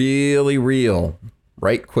get really real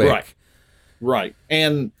right quick. Right.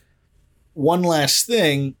 And one last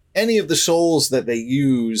thing, any of the souls that they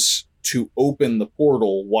use to open the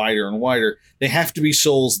portal wider and wider, they have to be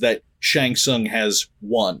souls that Shang Tsung has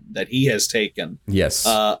won, that he has taken. Yes.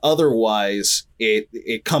 Otherwise,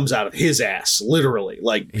 it comes out of his ass, literally.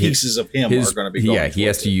 Like pieces of him are going to be going. Yeah, he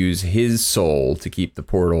has to use his soul to keep the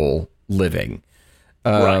portal living.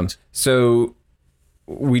 So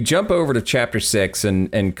we jump over to chapter 6,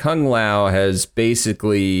 and Kung Lao has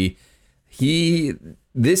basically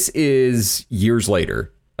this is years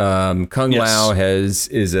later. Kung Lao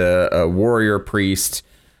is a warrior priest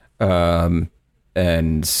and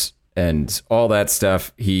all that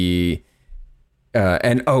stuff. He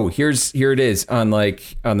here it is on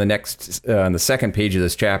the second page of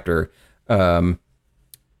this chapter.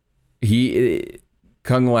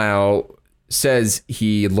 Kung Lao says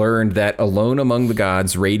he learned that alone among the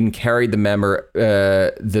gods, Raiden carried the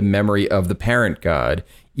memory of the parent god.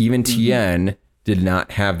 Even Tien did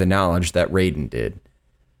not have the knowledge that Raiden did.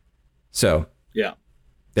 So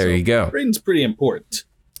there you go. Raiden's pretty important.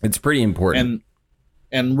 It's pretty important.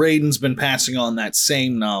 And Raiden's been passing on that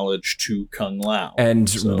same knowledge to Kung Lao. And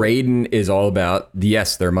Raiden is all about,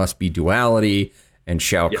 yes, there must be duality. And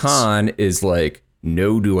Shao Kahn is like,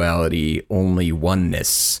 no duality, only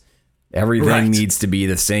oneness. Everything needs to be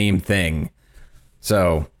the same thing.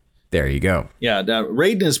 So there you go. Yeah,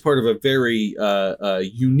 Raiden is part of a very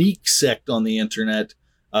unique sect on the internet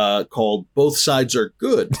called Both Sides Are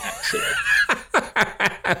Good, actually.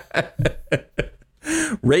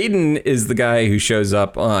 Raiden is the guy who shows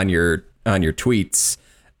up on your tweets.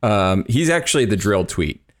 He's actually the drill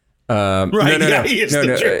tweet. He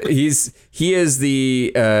is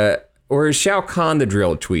the or is Shao Kahn the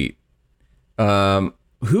drill tweet?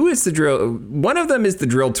 Who is the drill? One of them is the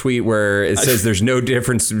drill tweet where it says there's no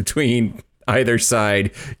difference between either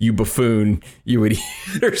side, you buffoon, you idiot,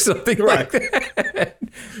 or something like that.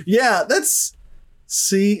 Yeah, that's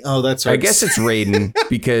right. I guess it's Raiden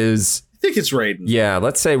because I think it's Raiden. Yeah,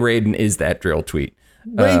 let's say Raiden is that drill tweet.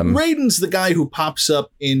 Raiden's the guy who pops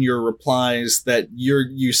up in your replies that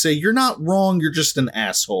you say you're not wrong, you're just an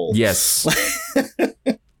asshole. Yes.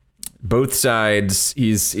 Both sides.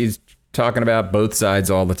 He's talking about both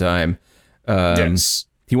sides all the time. Yes.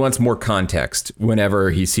 He wants more context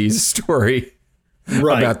whenever he sees a story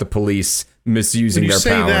about the police misusing their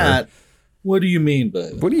power. That, what do you mean by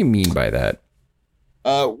that? What do you mean by that?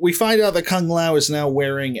 We find out that Kung Lao is now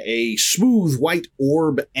wearing a smooth white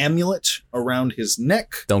orb amulet around his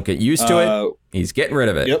neck. Don't get used to it. He's getting rid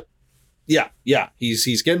of it. Yep. Yeah.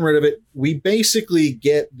 He's getting rid of it. We basically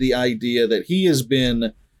get the idea that he has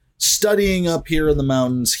been studying up here in the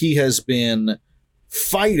mountains. He has been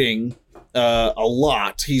fighting a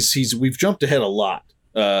lot. We've jumped ahead a lot.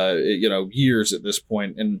 Years at this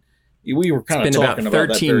point, and we were kind of talking about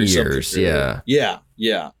 13 that years. Yeah.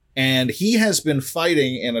 And he has been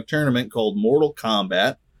fighting in a tournament called Mortal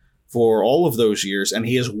Kombat for all of those years, and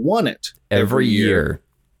he has won it every year.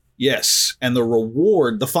 Yes, and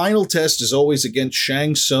the final test is always against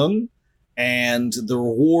Shang Tsung, and the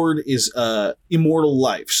reward is immortal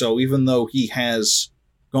life. So even though he has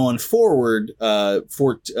gone forward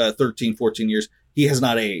 13, 14 years, he has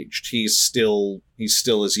not aged. He's still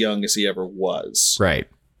as young as he ever was. Right.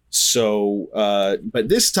 So, but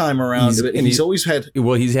this time around,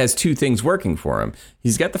 he has two things working for him.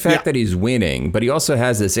 He's got the fact that he's winning, but he also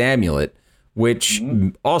has this amulet, which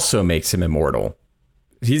also makes him immortal.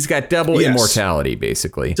 He's got double immortality,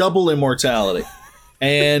 basically. Double immortality.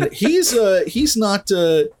 And he's not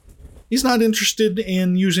interested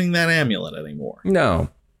in using that amulet anymore. No.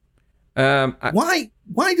 Why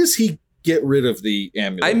does he get rid of the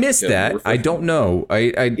amulet? I missed that. I don't know.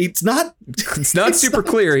 It's not super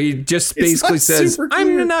clear. He just basically says,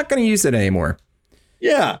 "I'm not going to use it anymore."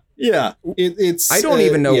 Yeah. It's. I don't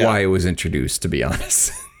even know why it was introduced, to be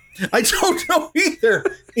honest. I don't know either.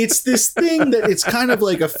 It's this thing that it's kind of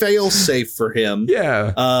like a fail-safe for him.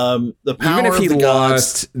 Yeah. The power even if he of the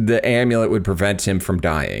lost, gods, the amulet would prevent him from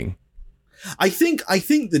dying. I think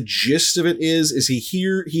the gist of it is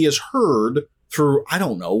he has heard through, I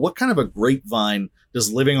don't know, what kind of a grapevine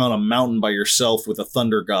does living on a mountain by yourself with a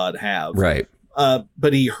thunder god have? Right.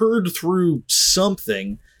 But he heard through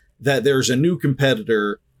something that there's a new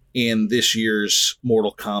competitor in this year's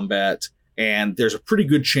Mortal Kombat, and there's a pretty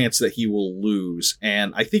good chance that he will lose.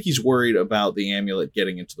 And I think he's worried about the amulet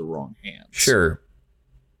getting into the wrong hands. Sure.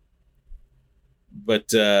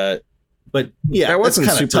 But yeah, that wasn't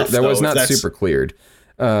super. Tough, that was not super cleared.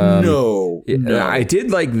 No. I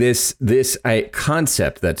did like this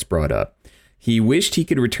concept that's brought up. He wished he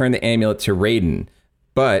could return the amulet to Raiden,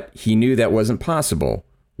 but he knew that wasn't possible.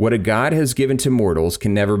 What a god has given to mortals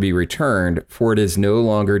can never be returned, for it is no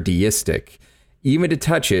longer deistic. Even to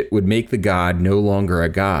touch it would make the god no longer a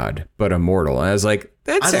god, but a mortal. And I was like,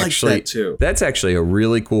 that's actually a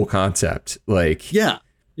really cool concept. Like, yeah.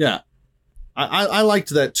 I liked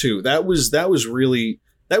that too. That was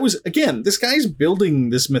again, this guy's building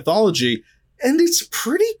this mythology, and it's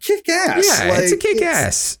pretty kick-ass. Yeah, it's a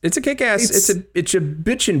kick-ass. It's a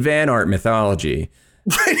bitchin' Van Art mythology.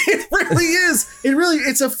 Right, it really is.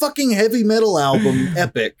 It's a fucking heavy metal album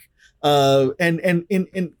epic.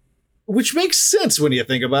 And which makes sense when you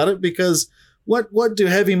think about it, because what do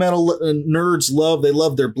heavy metal nerds love? They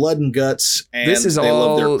love their blood and guts, and they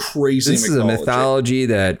love their crazy mythology. This is a mythology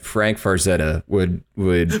that Frank Frazetta would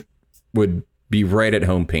be right at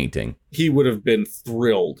home painting. He would have been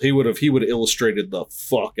thrilled. He would have illustrated the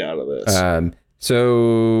fuck out of this.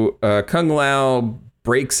 So Kung Lao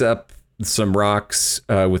breaks up some rocks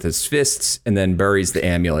with his fists and then buries the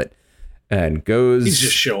amulet and goes. He's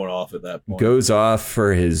just showing off at that point. Goes off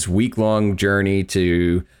for his week-long journey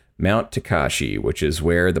to Mount Takashi, which is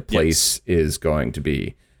where the place is going to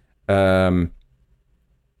be. So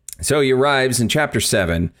he arrives in chapter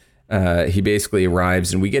 7. He basically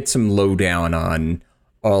arrives, and we get some lowdown on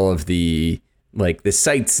all of the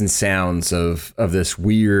sights and sounds of this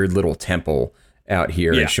weird little temple out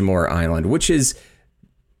here in Shimura Island, which is,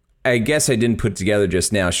 I guess I didn't put together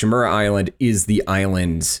just now. Shimura Island is the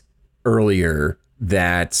island earlier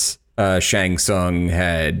that Shang Tsung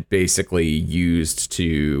had basically used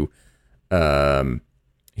to,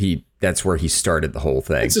 that's where he started the whole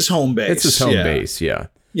thing. It's his home base. It's his home base, yeah.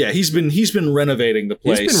 Yeah, he's been renovating the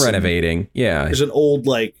place. He's been renovating, yeah. There's an old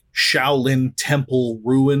Shaolin temple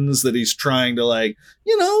ruins that he's trying to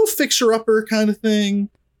fixer-upper kind of thing.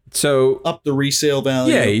 So up the resale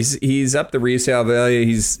value. Yeah, he's up the resale value.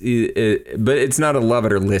 But it's not a love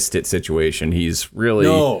it or list it situation. He's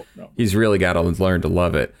really he's really got to learn to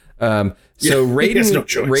love it. So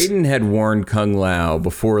Raiden had warned Kung Lao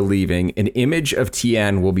before leaving, an image of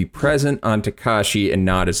Tien will be present on Takashi and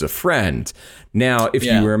not as a friend. Now, if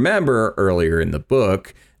you remember earlier in the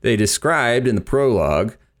book, they described in the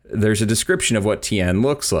prologue, there's a description of what Tien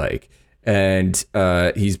looks like. And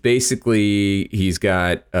he's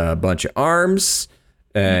got a bunch of arms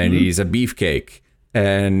and he's a beefcake.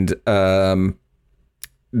 And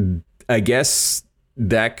I guess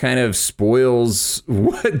that kind of spoils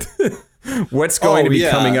what's going to be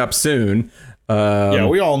coming up soon.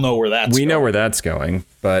 We all know where that's going. We know where that's going.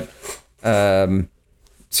 But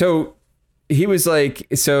so he was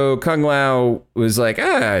Kung Lao was like,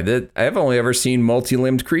 I've only ever seen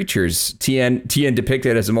multi-limbed creatures. Tien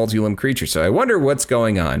depicted as a multi-limbed creature. So I wonder what's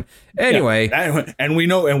going on. Anyway. Yeah, and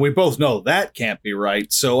we both know that can't be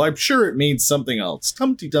right. So I'm sure it means something else.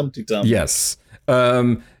 Tumpty Dumpty Dum. Yes.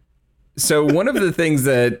 So one of the things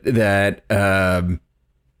that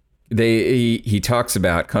he talks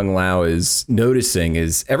about, Kung Lao is noticing,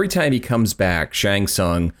 is every time he comes back, Shang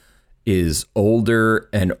Tsung is older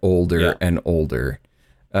and older and older.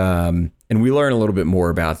 And we learn a little bit more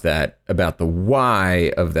about that, about the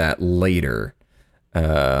why of that later.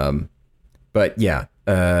 But yeah,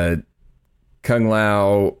 Kung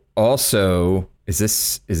Lao also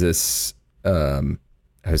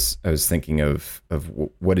I was thinking of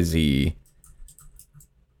what is he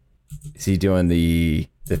doing the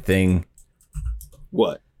thing?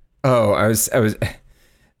 What? Oh, I was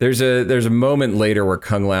there's a moment later where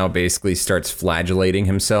Kung Lao basically starts flagellating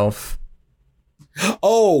himself.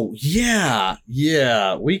 Oh, yeah.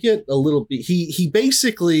 We get a little bit. He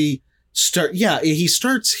basically he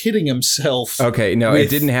starts hitting himself. Okay, no, it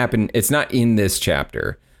didn't happen. It's not in this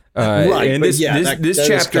chapter. Right, and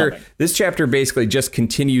this chapter basically just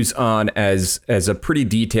continues on as a pretty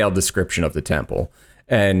detailed description of the temple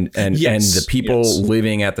and the people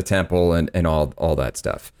living at the temple and all that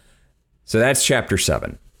stuff. So that's chapter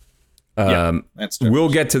 7. We'll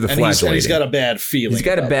get to the flagellating. He's got a bad feeling. He's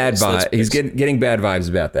got a bad vibe. He's getting bad vibes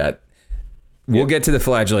about that. We'll get to the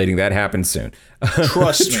flagellating. That happens soon.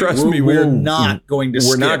 Trust me. We're not going to.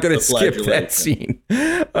 We're not going to skip that scene.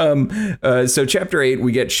 So chapter 8,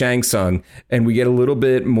 we get Shang Tsung, and we get a little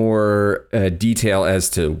bit more detail as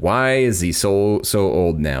to why is he so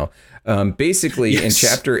old now. Basically, in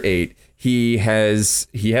chapter 8, he has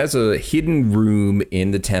a hidden room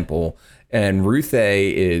in the temple, and Ruthe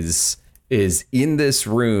is in this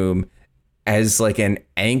room as like an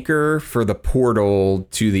anchor for the portal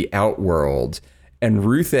to the outworld. And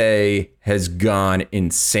Ruthe has gone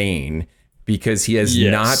insane because he has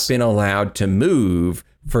not been allowed to move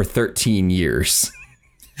for 13 years.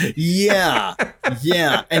 Yeah.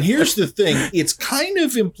 And here's the thing. It's kind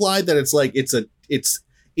of implied that it's like it's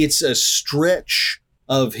a stretch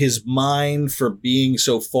of his mind for being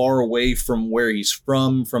so far away from where he's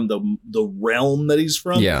from the realm that he's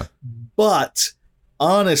from. Yeah. But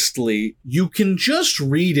honestly, you can just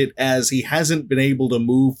read it as he hasn't been able to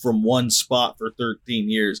move from one spot for 13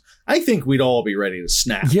 years. I think we'd all be ready to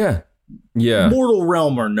snap. Yeah. Mortal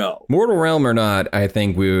realm or no. Mortal realm or not, I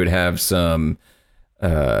think we would have some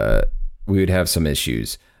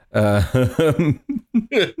issues.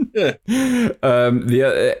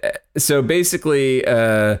 So basically,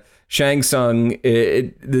 Shang Tsung,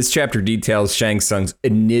 this chapter details Shang Tsung's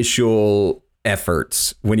initial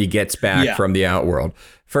efforts when he gets back from the Outworld.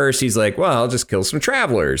 First, he's like, well, I'll just kill some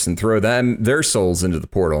travelers and throw their souls into the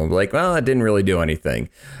portal. And like, well, that didn't really do anything.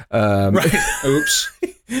 Right. Oops.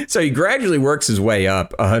 So he gradually works his way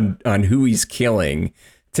up on who he's killing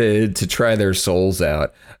to try their souls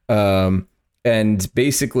out. And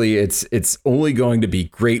basically, it's only going to be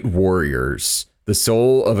great warriors, the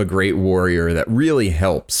soul of a great warrior that really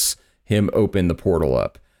helps him open the portal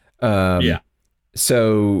up.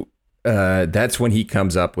 So that's when he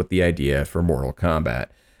comes up with the idea for Mortal Kombat.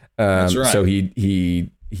 That's right. So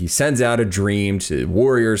he sends out a dream to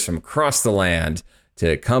warriors from across the land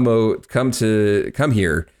to come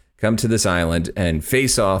here, come to this island and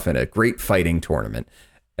face off in a great fighting tournament.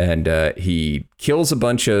 And he kills a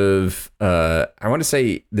bunch of, I want to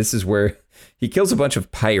say this is where he kills a bunch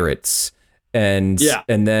of pirates, and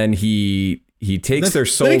then he takes their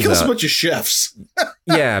souls out. Then he kills a bunch of chefs.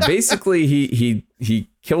 Yeah, basically he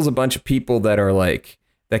kills a bunch of people that are like,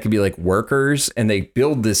 that could be like workers, and they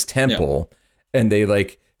build this temple, and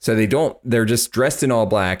they're just dressed in all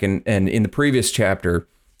black. And in the previous chapter,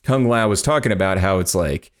 Kung Lao was talking about how it's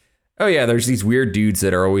like, oh yeah, there's these weird dudes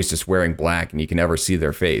that are always just wearing black and you can never see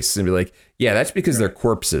their face. And be like, yeah, that's because they're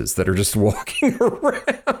corpses that are just walking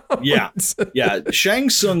around. Yeah. Shang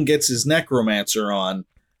Tsung gets his necromancer on,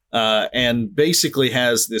 and basically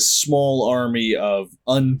has this small army of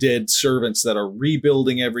undead servants that are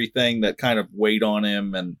rebuilding everything that kind of wait on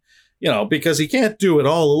him. And, because he can't do it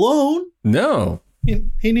all alone. No.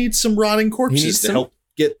 He needs some rotting corpses to help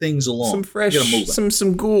get things along. Some fresh,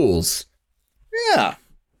 some ghouls. Yeah.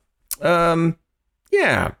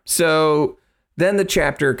 So then the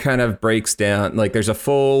chapter kind of breaks down, like there's a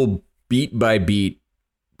full beat by beat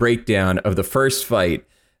breakdown of the first fight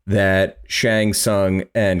that Shang Tsung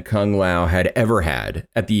and Kung Lao had ever had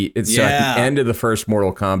at the end of the first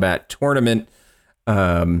Mortal Kombat tournament.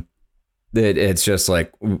 That it's just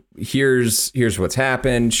like, here's what's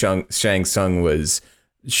happened. Shang Tsung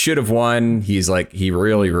should have won. He's like, he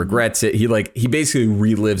really regrets it. He basically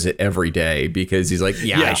relives it every day because he's like,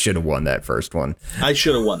 I should have won that first one. I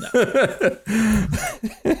should have won that.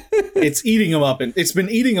 It's eating him up, and it's been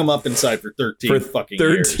eating him up inside for 13 fucking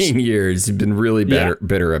years. 13 years. He's been really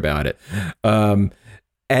bitter about it. So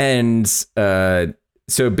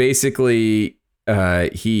basically,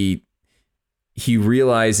 he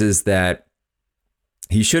realizes that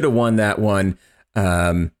he should have won that one,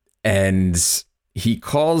 and he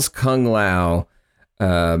calls Kung Lao.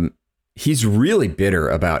 He's really bitter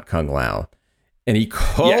about Kung Lao, and he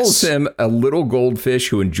calls him a little goldfish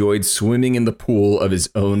who enjoyed swimming in the pool of his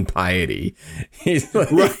own piety. He's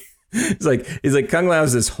like, right. He's like Kung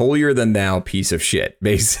Lao's this holier than thou piece of shit,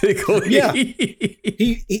 basically. Yeah.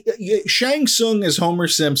 Shang Tsung is Homer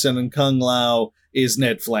Simpson, and Kung Lao is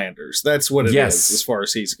Ned Flanders. That's what it is, as far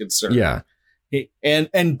as he's concerned. Yeah.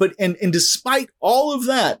 And despite all of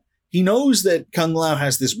that, he knows that Kung Lao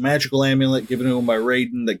has this magical amulet given to him by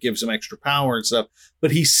Raiden that gives him extra power and stuff,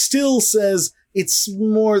 but he still says it's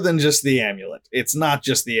more than just the amulet. It's not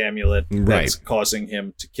just the amulet that's causing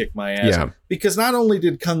him to kick my ass. Yeah. Because not only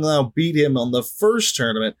did Kung Lao beat him on the first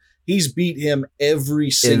tournament, he's beat him every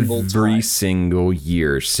single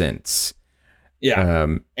year since. Yeah.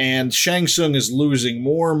 And Shang Tsung is losing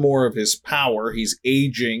more and more of his power. He's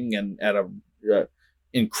aging and at a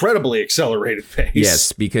incredibly accelerated pace.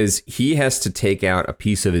 Yes, because he has to take out a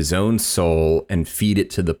piece of his own soul and feed it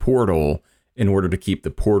to the portal in order to keep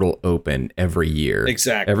the portal open every year.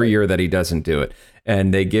 Exactly. Every year that he doesn't do it.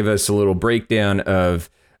 And they give us a little breakdown of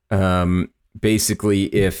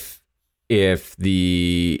basically if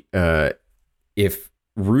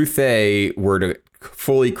Ruth A were to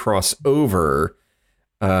fully cross over,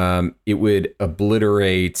 it would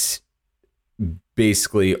obliterate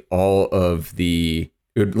basically all of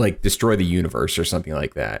it would like destroy the universe or something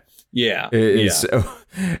like that. Yeah. So,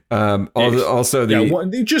 also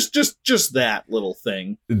just that little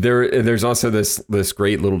thing. There's also this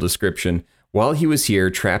great little description. While he was here,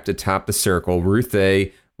 trapped atop the circle, Ruth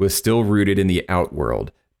A was still rooted in the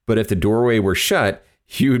outworld. But if the doorway were shut,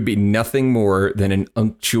 he would be nothing more than an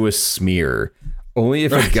unctuous smear. Only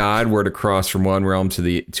if a god were to cross from one realm to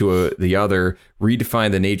the other,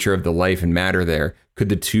 redefine the nature of the life and matter there, could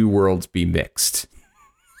the two worlds be mixed.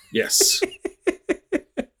 Yes.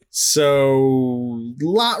 So,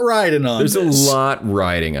 lot riding on this. There's a lot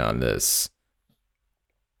riding on this.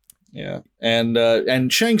 Yeah.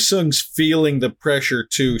 And Shang Tsung's feeling the pressure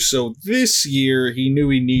too. So this year he knew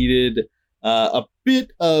he needed a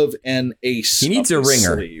bit of an ace. He needs a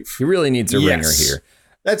ringer. Sleeve. He really needs a ringer here.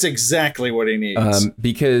 That's exactly what he needs.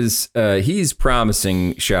 Because he's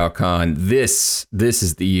promising Shao Kahn this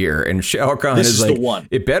is the year, and Shao Kahn is like, the one.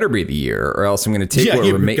 It better be the year, or else I'm going to take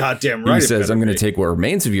what remains. Goddamn right. He says, I'm going to take what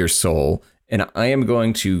remains of your soul, and I am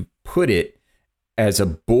going to put it as a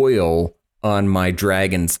boil on my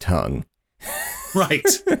dragon's tongue. Right.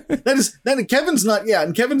 Kevin's not. Yeah,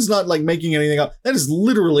 and Kevin's not like making anything up. That is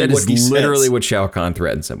literally what he says. Literally what Shao Kahn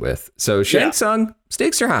threatens him with. So Shang Tsung,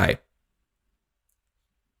 stakes are high.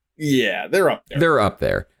 Yeah, they're up there. They're up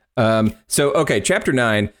there. So, okay, chapter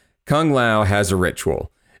 9, Kung Lao has a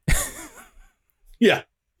ritual. Yeah.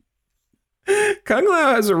 Kung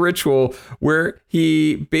Lao has a ritual where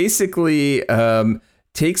he basically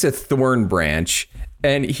takes a thorn branch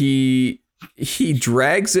and he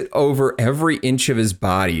drags it over every inch of his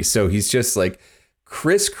body. So he's just like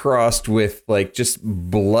crisscrossed with like just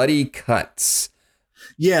bloody cuts.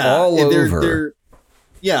 Yeah. All over.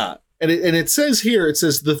 Yeah. And it says here,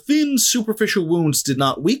 the thin superficial wounds did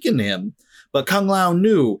not weaken him, but Kung Lao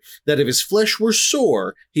knew that if his flesh were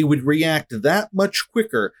sore, he would react that much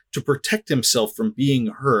quicker to protect himself from being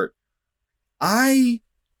hurt. I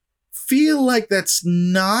feel like that's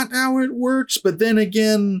not how it works, but then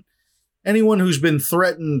again, anyone who's been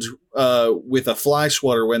threatened with a fly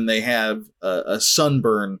swatter when they have a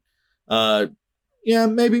sunburn, yeah,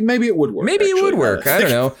 maybe it would work. Maybe it would work. I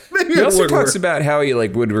don't know. Maybe he also talks about how he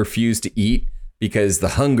like would refuse to eat because the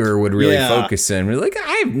hunger would really focus him. Like,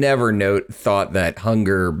 I've never thought that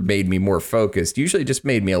hunger made me more focused. Usually just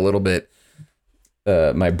made me a little bit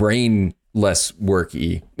my brain less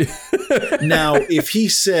worky. Now, if he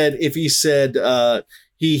said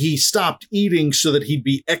he stopped eating so that he'd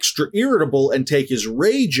be extra irritable and take his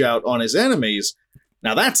rage out on his enemies,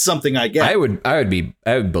 now that's something I get. I would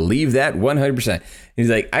believe that 100%. He's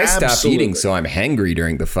like, I stopped eating, so I'm hangry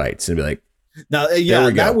during the fights, and be like, now, yeah,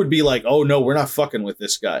 that would be like, oh no, we're not fucking with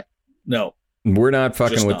this guy. No, we're not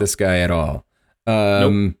fucking with this guy at all.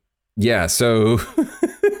 Nope. Yeah, so,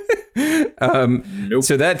 nope.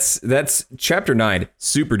 So that's chapter 9,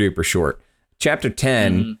 super duper short. Chapter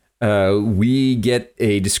 10. We get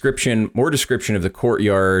more description of the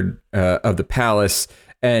courtyard of the palace.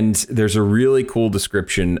 And there's a really cool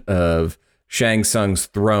description of Shang Tsung's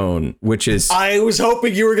throne, which is... I was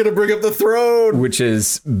hoping you were going to bring up the throne. Which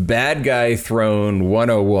is Bad Guy Throne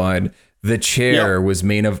 101. The chair was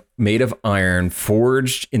made of iron,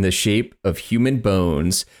 forged in the shape of human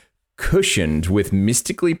bones, cushioned with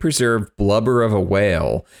mystically preserved blubber of a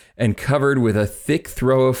whale, and covered with a thick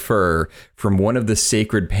throw of fur from one of the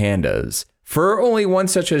sacred pandas. Fur only one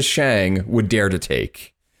such as Shang would dare to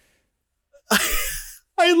take.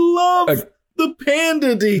 I love the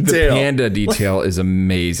panda detail. The panda detail is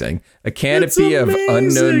amazing. A canopy of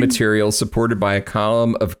unknown material supported by a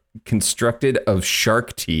column constructed of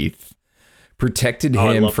shark teeth protected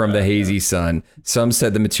him from the hazy sun. Some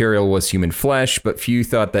said the material was human flesh, but few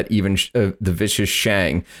thought that even the vicious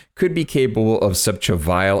Shang could be capable of such a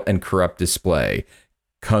vile and corrupt display.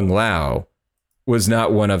 Kung Lao was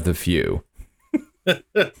not one of the few.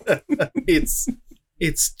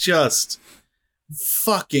 It's just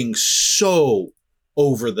fucking so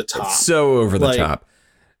over the top. It's so over the top.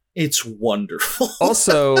 It's wonderful.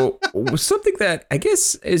 Also, something that I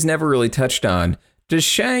guess is never really touched on. Does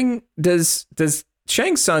Shang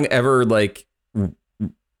Tsung ever like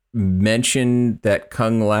mention that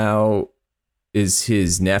Kung Lao is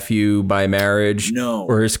his nephew by marriage? No.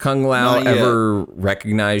 Or has Kung Lao ever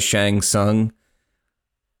recognized Shang Tsung?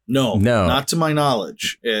 No, not to my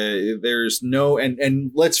knowledge. There's no,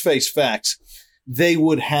 and let's face facts. They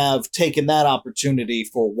would have taken that opportunity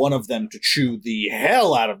for one of them to chew the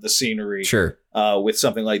hell out of the scenery. Sure. With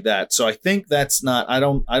something like that. So I think that's not, I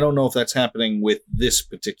don't know if that's happening with this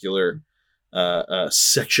particular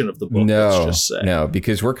section of the book. Let's just say. No,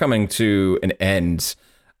 because we're coming to an end.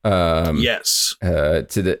 Yes. To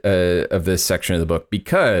the of this section of the book,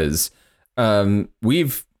 because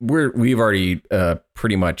we've already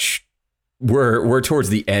pretty much we're towards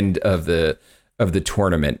the end of the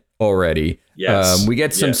tournament already. Yes. We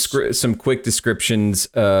get some quick descriptions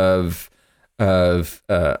of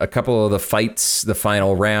a couple of the fights, the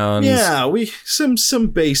final rounds. Yeah, some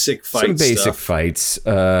basic fights.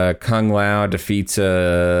 Kung Lao defeats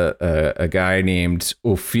a guy named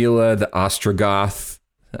Ulfila the Ostrogoth.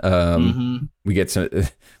 We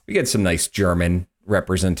get some nice German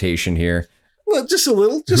representation here. Well, just a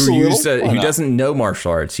little. Who doesn't know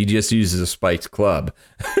martial arts? He just uses a spiked club.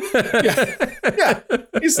 Yeah.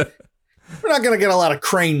 We're not going to get a lot of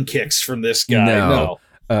crane kicks from this guy. No.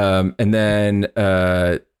 And then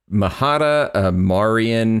Mahata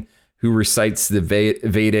Marian, who recites the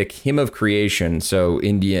Vedic hymn of creation. So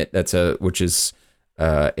Indian, which is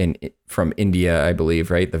from India, I believe,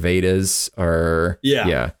 right? The Vedas are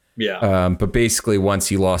yeah. But basically, once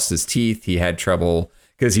he lost his teeth, he had trouble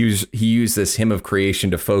because he used this hymn of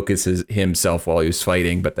creation to focus himself while he was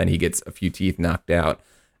fighting. But then he gets a few teeth knocked out,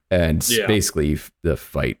 and basically the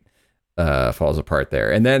fight falls apart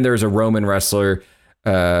there. And then there's a Roman wrestler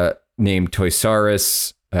named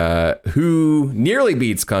Toysaurus who nearly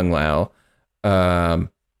beats Kung Lao,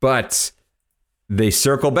 but they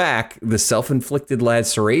circle back. The self-inflicted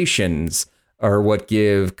lacerations are what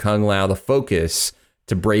give Kung Lao the focus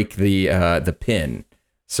to break the pin.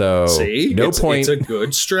 So it's a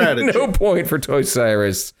good strategy. No point for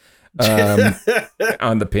Toysaurus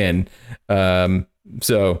on the pin.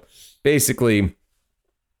 So basically,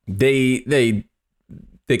 they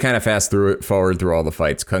kind of fast forward through all the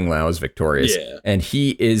fights. Kung Lao is victorious, and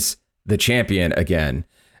he is the champion again.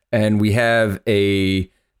 And we have a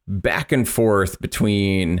back and forth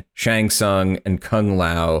between Shang Tsung and Kung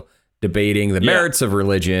Lao debating the merits of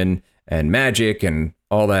religion and magic and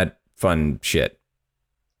all that fun shit.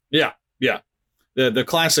 Yeah. The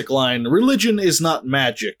classic line, "Religion is not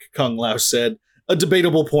magic," Kung Lao said. "A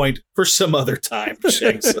debatable point for some other time,"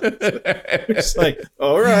 Shang Tsung. It's like,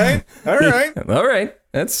 all right.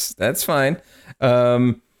 That's fine.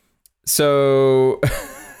 So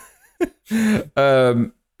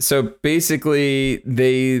basically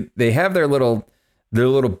they have their little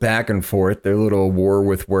back and forth, their little war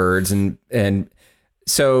with words, and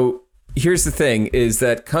so here's the thing: is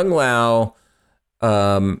that Kung Lao,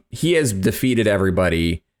 he has defeated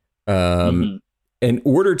everybody. In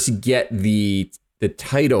order to get the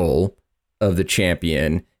title of the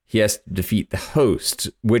champion, he has to defeat the host,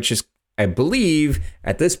 which is, I believe,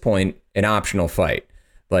 at this point, an optional fight.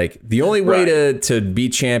 Like, the only way to be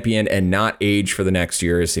champion and not age for the next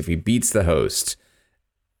year is if he beats the host.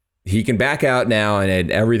 He can back out now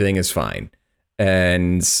and everything is fine.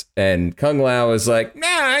 And Kung Lao is like,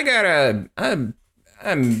 nah,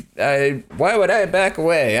 why would I back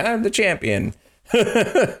away? I'm the champion.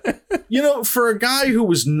 For a guy who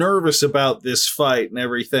was nervous about this fight and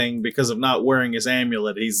everything because of not wearing his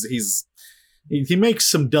amulet, he makes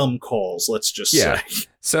some dumb calls, let's just say.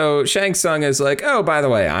 So Shang Tsung is like, oh, by the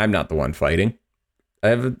way, I'm not the one fighting.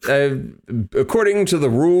 I've according to the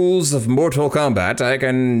rules of Mortal Kombat, I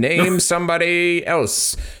can name somebody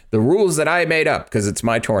else. The rules that I made up because it's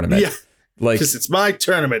my tournament. Yeah, because it's my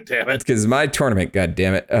tournament, damn it. Because it's my tournament, god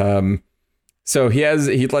damn it. So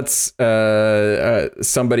he lets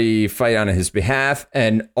somebody fight on his behalf,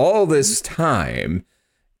 and all this time,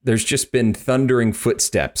 there's just been thundering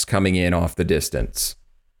footsteps coming in off the distance.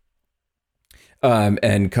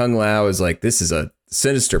 And Kung Lao is like, this is a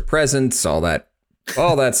sinister presence, all that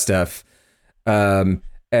stuff.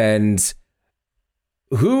 And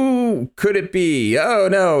who could it be? Oh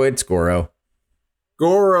no, it's Goro.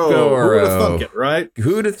 Goro. Who'd have thunk it, right?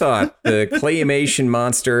 Who'd have thought? The claymation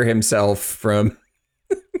monster himself from...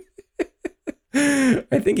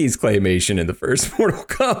 I think he's claymation in the first Mortal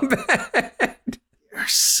Kombat. Or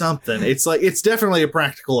something. It's definitely a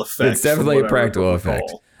practical effect. It's definitely a practical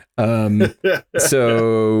effect.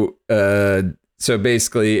 So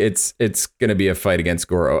basically it's going to be a fight against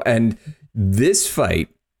Goro. And this fight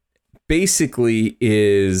basically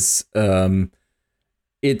is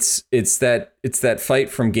it's that fight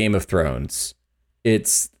from Game of Thrones.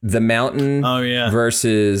 It's the Mountain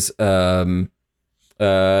versus the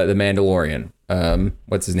Mandalorian.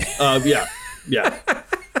 What's his name?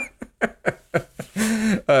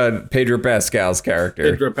 Pedro Pascal's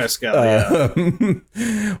character. Pedro Pascal,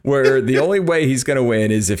 where the only way he's going to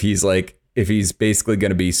win is if he's basically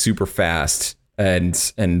going to be super fast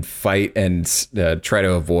and fight and try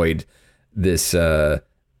to avoid this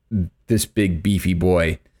big beefy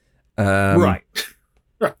boy. Right.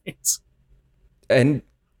 And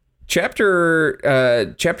chapter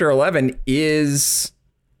 11 it's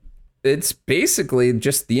basically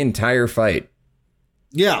just the entire fight.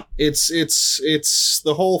 Yeah, it's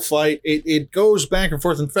the whole fight. It goes back and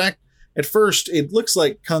forth. In fact, at first, it looks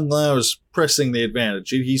like Kung Lao is pressing the advantage.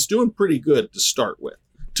 He's doing pretty good to start with.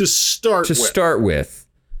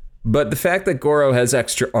 But the fact that Goro has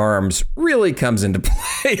extra arms really comes into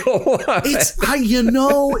play a lot.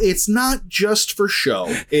 It's not just for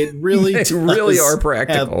show. It really they really are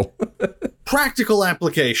practical. Practical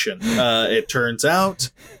application, it turns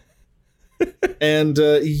out. And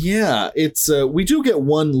it's we do get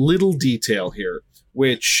one little detail here,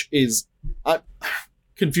 which is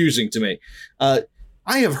confusing to me. I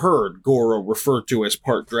have heard Goro referred to as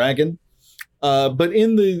part dragon, but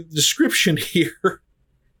in the description here,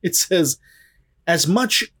 it says as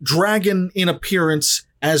much dragon in appearance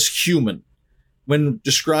as human when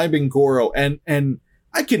describing Goro, and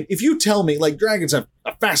if you tell me, like, dragons have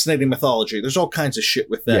a fascinating mythology, there's all kinds of shit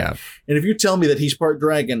with that. Yeah. And if you tell me that he's part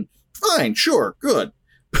dragon, fine, sure, good.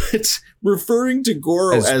 But referring to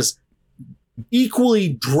Goro as equally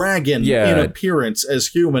dragon in appearance as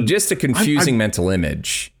human. Just a confusing mental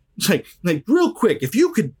image. Like real quick, if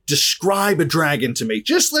you could describe a dragon to me,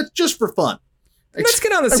 just for fun. Let's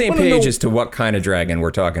get on the same page as to what kind of dragon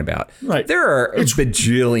we're talking about. Right. There are a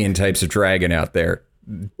bajillion types of dragon out there.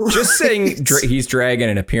 Just saying he's dragon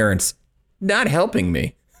in appearance, not helping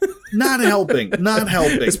me. Not helping.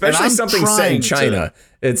 Especially something set in China.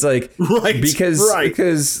 It's like,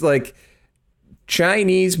 because like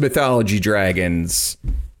Chinese mythology dragons,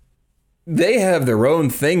 they have their own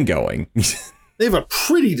thing going. They have a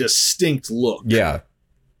pretty distinct look. Yeah.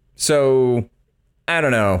 So I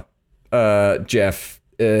don't know, Jeff,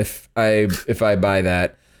 if I buy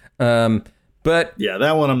that. But yeah,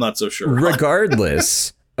 that one I'm not so sure.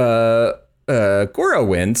 Regardless, Goro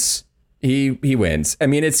wins. He wins. I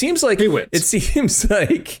mean, it seems like he wins. It seems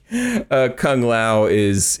like Kung Lao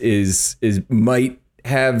is might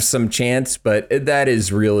have some chance, but that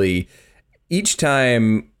is really each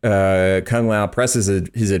time Kung Lao presses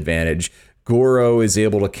his advantage, Goro is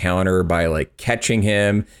able to counter by like catching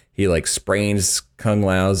him. He like sprains Kung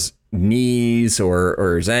Lao's knees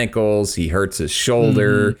or his ankles. He hurts his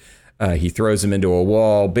shoulder. He throws him into a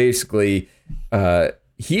wall. Basically,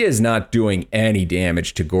 he is not doing any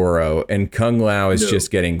damage to Goro, and Kung Lao is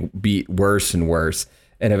just getting beat worse and worse.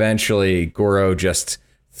 And eventually, Goro just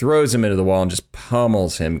throws him into the wall and just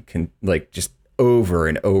pummels him, just over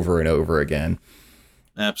and over and over again.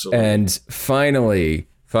 Absolutely. And finally,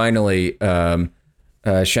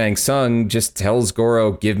 Shang Tsung just tells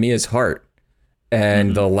Goro, "Give me his heart."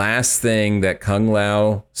 And the last thing that Kung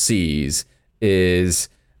Lao sees is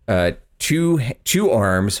two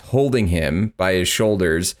arms holding him by his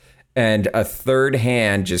shoulders and a third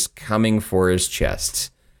hand just coming for his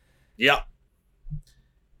chest. Yep.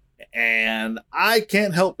 And I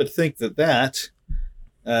can't help but think that's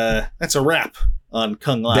a wrap on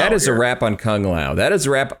Kung Lao. That is a wrap on Kung Lao. That is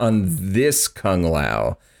a wrap on this Kung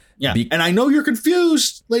Lao. Yeah. And I know you're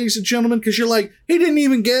confused, ladies and gentlemen, because you're like, he didn't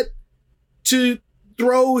even get to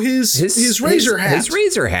throw his razor hat. His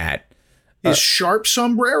razor hat. His sharp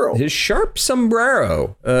sombrero. His sharp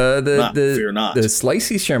sombrero. Fear not. The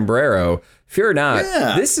slicey sombrero. Fear not.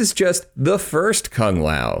 Yeah. This is just the first Kung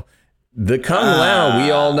Lao. The Kung Lao we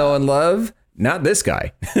all know and love. Not this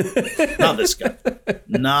guy. Not this guy.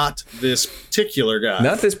 Not this particular guy.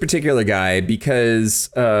 Not this particular guy, because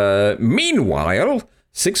meanwhile,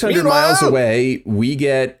 600 miles away, we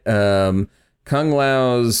get Kung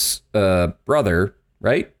Lao's brother,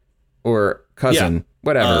 right? Or cousin. Yeah.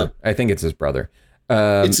 Whatever. I think it's his brother.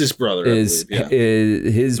 It's his brother.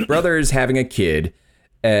 His brother is having a kid,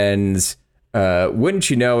 and wouldn't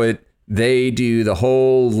you know it, they do the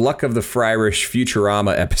whole Luck of the Friarish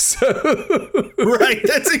Futurama episode. Right.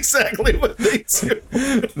 That's exactly what they do.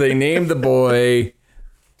 They named the boy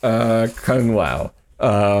Kung Lao.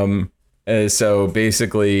 So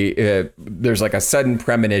basically, there's like a sudden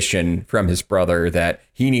premonition from his brother that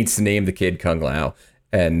he needs to name the kid Kung Lao,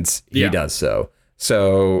 and he does so.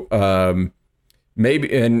 So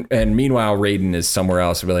maybe, and meanwhile, Raiden is somewhere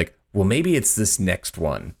else. We're like, well, maybe it's this next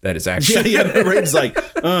one that is actually. Yeah. Raiden's like,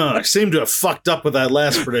 I seem to have fucked up with that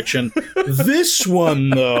last prediction. This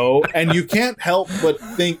one, though, and you can't help but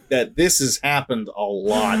think that this has happened a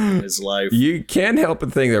lot in his life. You can't help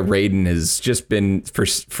but think that Raiden has just been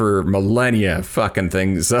for millennia fucking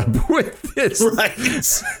things up with this, right?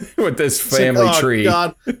 With this family tree.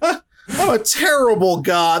 God. I'm a terrible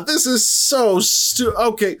god. This is so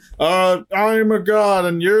okay. I'm a god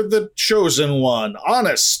and you're the chosen one.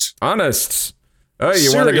 Honest. Oh,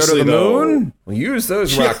 you want to go to the moon? Well, use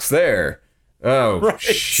those rocks there. Oh, right.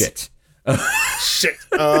 Shit. Shit.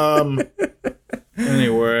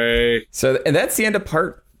 Anyway. So, and that's the end of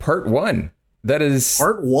part one. That is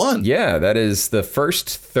part one. Yeah, that is the first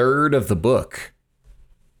third of the book.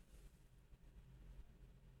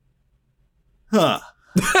 Huh.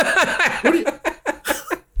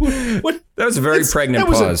 What? That was a very pregnant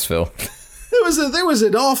pause, Phil. There was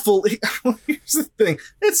an awful. Here's the thing: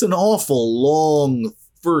 it's an awful long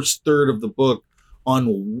first third of the book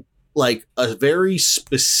on like a very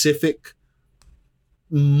specific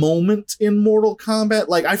moment in Mortal Kombat.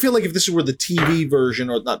 Like, I feel like if this were the TV version,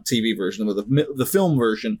 or not TV version, but the film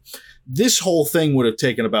version, this whole thing would have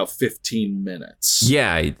taken about 15 minutes.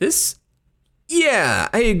 Yeah,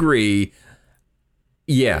 I agree.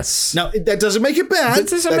 Yes. Now, that doesn't make it bad. That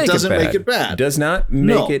doesn't make it bad. It does not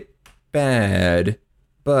make it bad,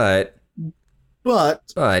 but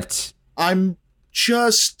I'm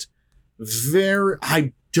just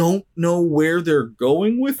I don't know where they're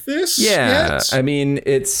going with this. Yeah, yet. I mean,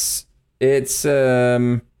 it's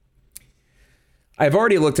I've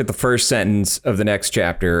already looked at the first sentence of the next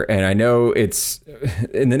chapter, and I know it's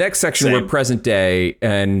in the next section. Same. We're present day,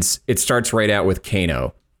 and it starts right out with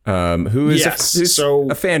Kano, who is who's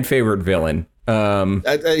a fan favorite villain.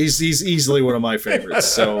 He's easily one of my favorites.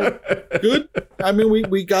 So good. I mean,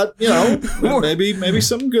 we got, maybe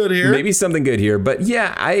something good here. Maybe something good here. But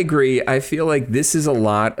yeah, I agree. I feel like this is a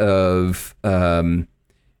lot of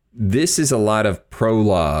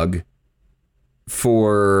prologue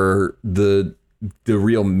for the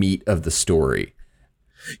real meat of the story.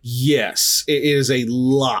 Yes, it is a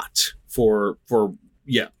lot for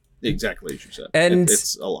exactly as you said. And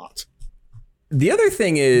it's a lot. The other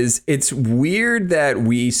thing is, it's weird that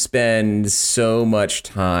we spend so much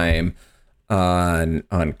time on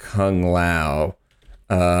Kung Lao.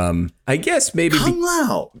 I guess maybe Kung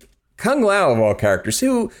Lao of all characters,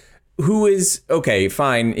 who is okay,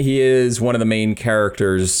 fine. He is one of the main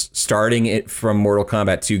characters starting it from Mortal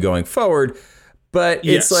Kombat 2 going forward, but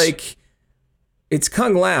it's like it's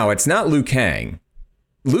Kung Lao. It's not Liu Kang.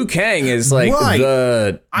 Liu Kang is like I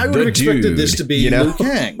would have expected this to be Liu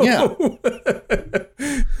Kang. Yeah.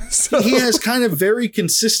 So, he has kind of very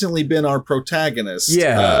consistently been our protagonist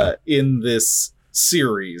in this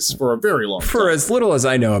series for a very long time. For as little as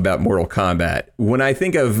I know about Mortal Kombat, when I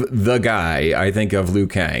think of the guy, I think of Liu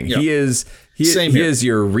Kang. Yep. He is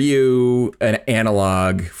your Ryu, an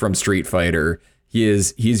analog from Street Fighter.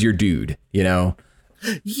 He's your dude, Yeah.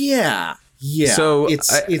 So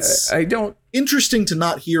it's I don't interesting to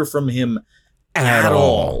not hear from him at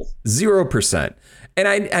all. 0%. And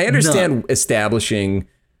I understand establishing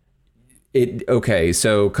it. Okay,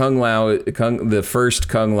 so the first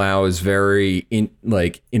Kung Lao is very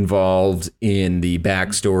involved in the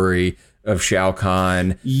backstory of Shao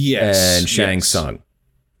Kahn and Shang Tsung.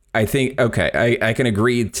 I think, I can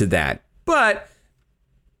agree to that. But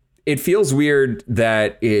it feels weird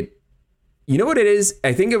that it, you know what it is?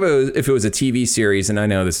 I think if it was a TV series, and I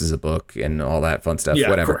know this is a book and all that fun stuff,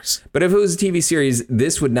 whatever. Of course. But if it was a TV series,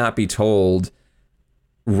 this would not be told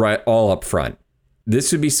right all up front.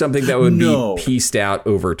 This would be something that would be pieced out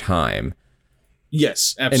over time.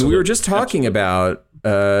 Yes, absolutely. And we were just talking about,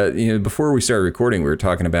 before we started recording, we were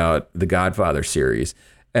talking about the Godfather series.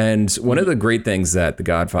 And one of the great things that the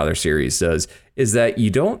Godfather series does is that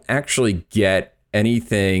you don't actually get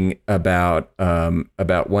anything about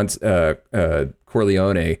once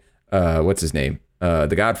Corleone, what's his name?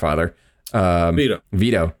 The Godfather,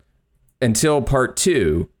 Vito, until part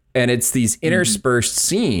 2. And it's these interspersed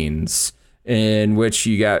scenes in which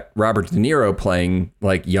you got Robert De Niro playing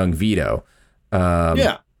like young Vito.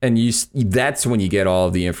 And that's when you get all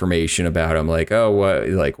of the information about him, like,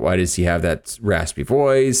 why does he have that raspy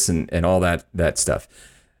voice and all that stuff.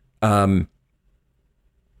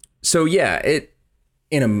 So yeah,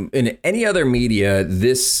 in any other media,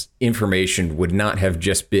 this information would not have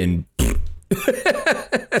just been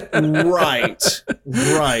right.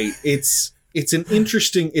 It's an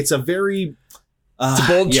interesting. It's a very. It's a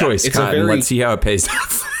bold choice, Cotton. Let's see how it pays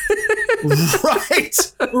off.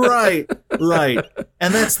 Right.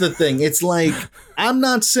 And that's the thing. It's like, I'm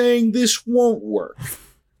not saying this won't work.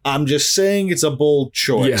 I'm just saying it's a bold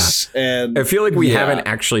choice. Yeah. And I feel like we haven't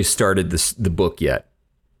actually started the book yet.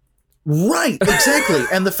 Right, exactly.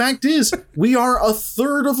 And the fact is, we are a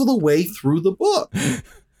third of the way through the book.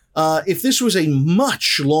 If this was a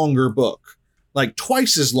much longer book, like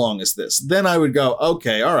twice as long as this, then I would go,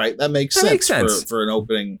 okay, all right, that makes sense. For an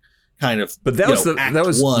opening kind of, but that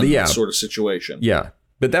was one sort of situation. Yeah,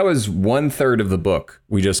 but that was 1/3 of the book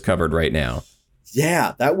we just covered right now.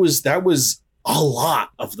 Yeah, that was a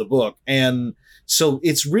lot of the book, and so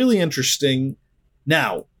it's really interesting.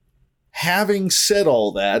 Now, having said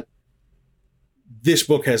all that, this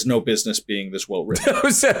book has no business being this well written. That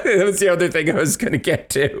was the other thing I was going to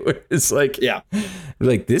get to. It's like,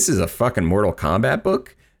 this is a fucking Mortal Kombat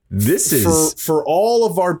book. This is for all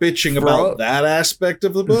of our bitching about that aspect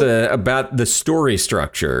of the book, about the story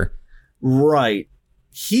structure. Right.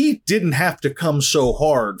 He didn't have to come so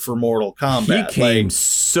hard for Mortal Kombat. He came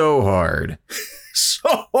so hard.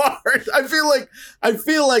 So hard. I feel like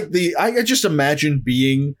I just imagine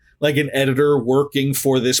being like an editor working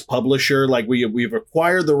for this publisher. Like we've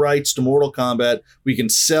acquired the rights to Mortal Kombat. We can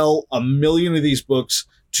sell 1 million of these books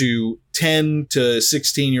to 10 to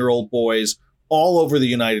 16-year-old boys all over the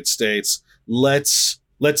United States. Let's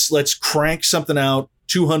crank something out,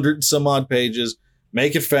 200 and some odd pages,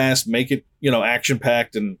 make it fast, make it, action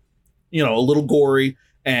packed and, a little gory,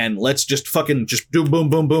 and let's just do boom,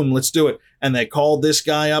 boom, boom. Let's do it. And they called this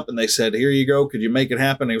guy up and they said, here you go. Could you make it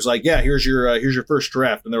happen? And he was like, yeah, here's your first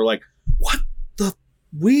draft. And they were like, what the,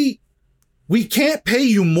 we can't pay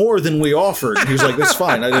you more than we offered. And he was like, that's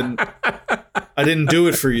fine. I didn't do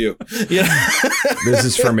it for you. Yeah. This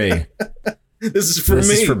is for me. This is for me.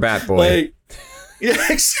 This is for Bat Boy. Like, yeah,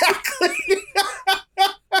 exactly.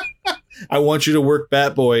 I want you to work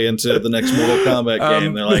Bat Boy into the next Mortal Kombat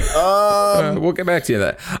game. They're like, we'll get back to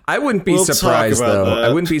that. I wouldn't be surprised though. That. I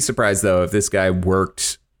wouldn't be surprised though if this guy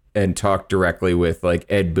worked and talked directly with like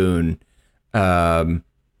Ed Boon. Yeah.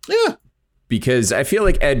 Because I feel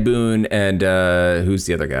like Ed Boon and who's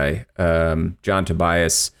the other guy? John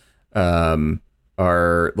Tobias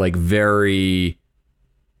are like very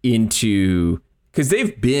into, because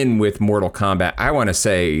they've been with Mortal Kombat, I want to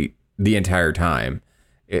say, the entire time.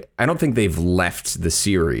 I don't think they've left the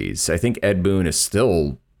series. I think Ed Boon is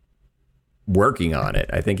still working on it.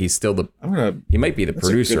 I think he's still he might be the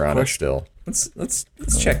producer on it still. Let's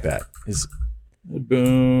check that. Is Ed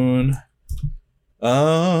Boon?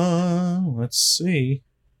 Let's see.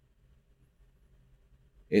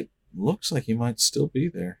 It looks like he might still be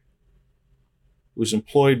there. Was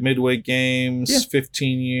employed Midway Games,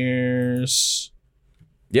 15 years.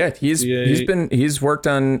 Yeah, he's worked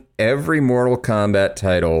on every Mortal Kombat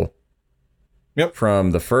title. Yep.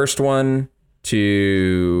 From the first one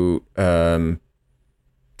to Mortal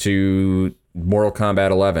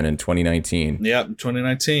Kombat 11 in 2019. Yeah,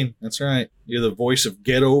 2019. That's right. You're the voice of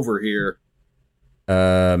Get Over Here.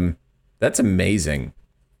 That's amazing.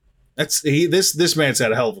 This man's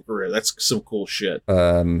had a hell of a career. That's some cool shit.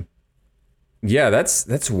 Yeah,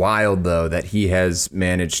 that's wild though that he has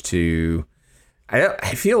managed to.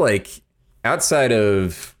 I feel like outside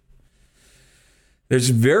of, there's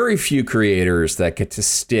very few creators that get to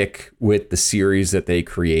stick with the series that they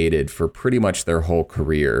created for pretty much their whole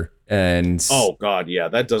career. And oh god, yeah,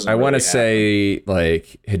 that doesn't. I want to say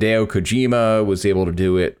like Hideo Kojima was able to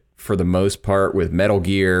do it for the most part with Metal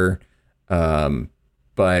Gear,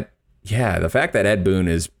 but yeah, the fact that Ed Boon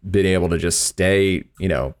has been able to just stay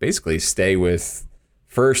with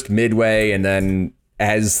first Midway, and then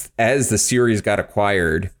as the series got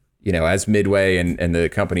acquired, as Midway and the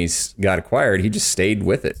companies got acquired, he just stayed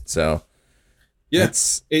with it. So yeah,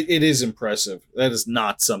 it is impressive. That is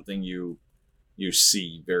not something you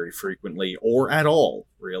see very frequently or at all,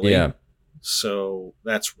 really. Yeah. So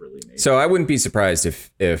that's really neat. So I wouldn't be surprised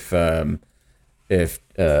if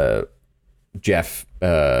Jeff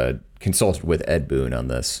consulted with Ed Boon on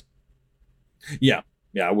this. Yeah,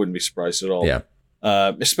 I wouldn't be surprised at all. Yeah,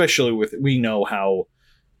 especially we know how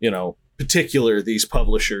particular these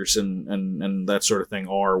publishers and that sort of thing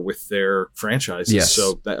are with their franchises. Yes.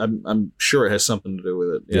 So I'm sure it has something to do with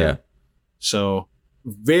it. Yeah. So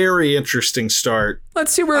very interesting start.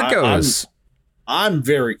 Let's see where it goes. I'm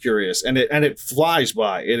very curious, and it flies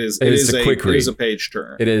by. It is a quick read. It is a page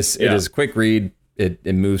turner. It is a quick read. It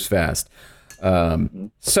moves fast.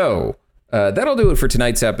 So that'll do it for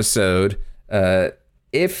tonight's episode.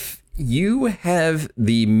 If you have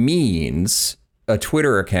the means, a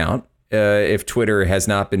Twitter account, if Twitter has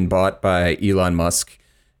not been bought by Elon Musk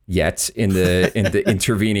yet in the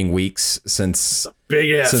intervening weeks since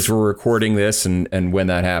we're recording this and when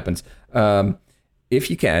that happens, if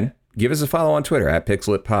you can, give us a follow on Twitter at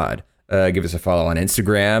PixelitPod. Give us a follow on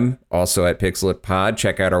Instagram, also at PixelitPod.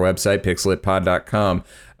 Check out our website, pixelitpod.com,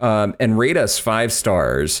 and rate us 5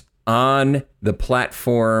 stars on the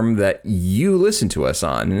platform that you listen to us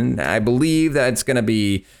on. And I believe that's going to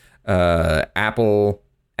be Apple,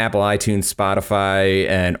 iTunes, Spotify,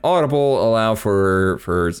 and Audible allow for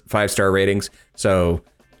 5-star ratings. So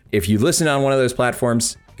if you listen on one of those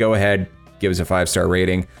platforms, go ahead, give us a 5-star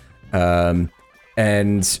rating.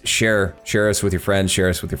 And share us with your friends, share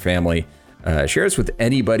us with your family, share us with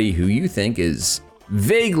anybody who you think is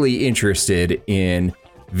vaguely interested in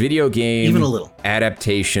video game even a little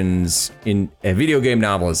adaptations, in video game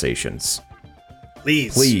novelizations.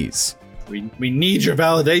 Please. We need your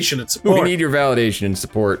validation and support. We need your validation and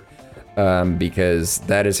support, because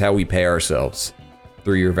that is how we pay ourselves,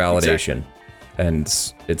 through your validation. Exactly.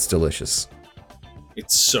 And it's delicious.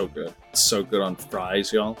 It's so good. It's so good on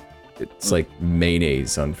fries, y'all. It's like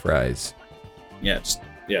mayonnaise on fries. Yeah,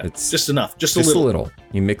 it's just enough. Just a little.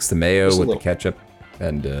 You mix the mayo with the ketchup,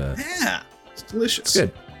 and yeah, it's delicious. It's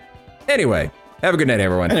good. Anyway, have a good night,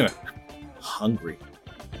 everyone. Anyway, hungry.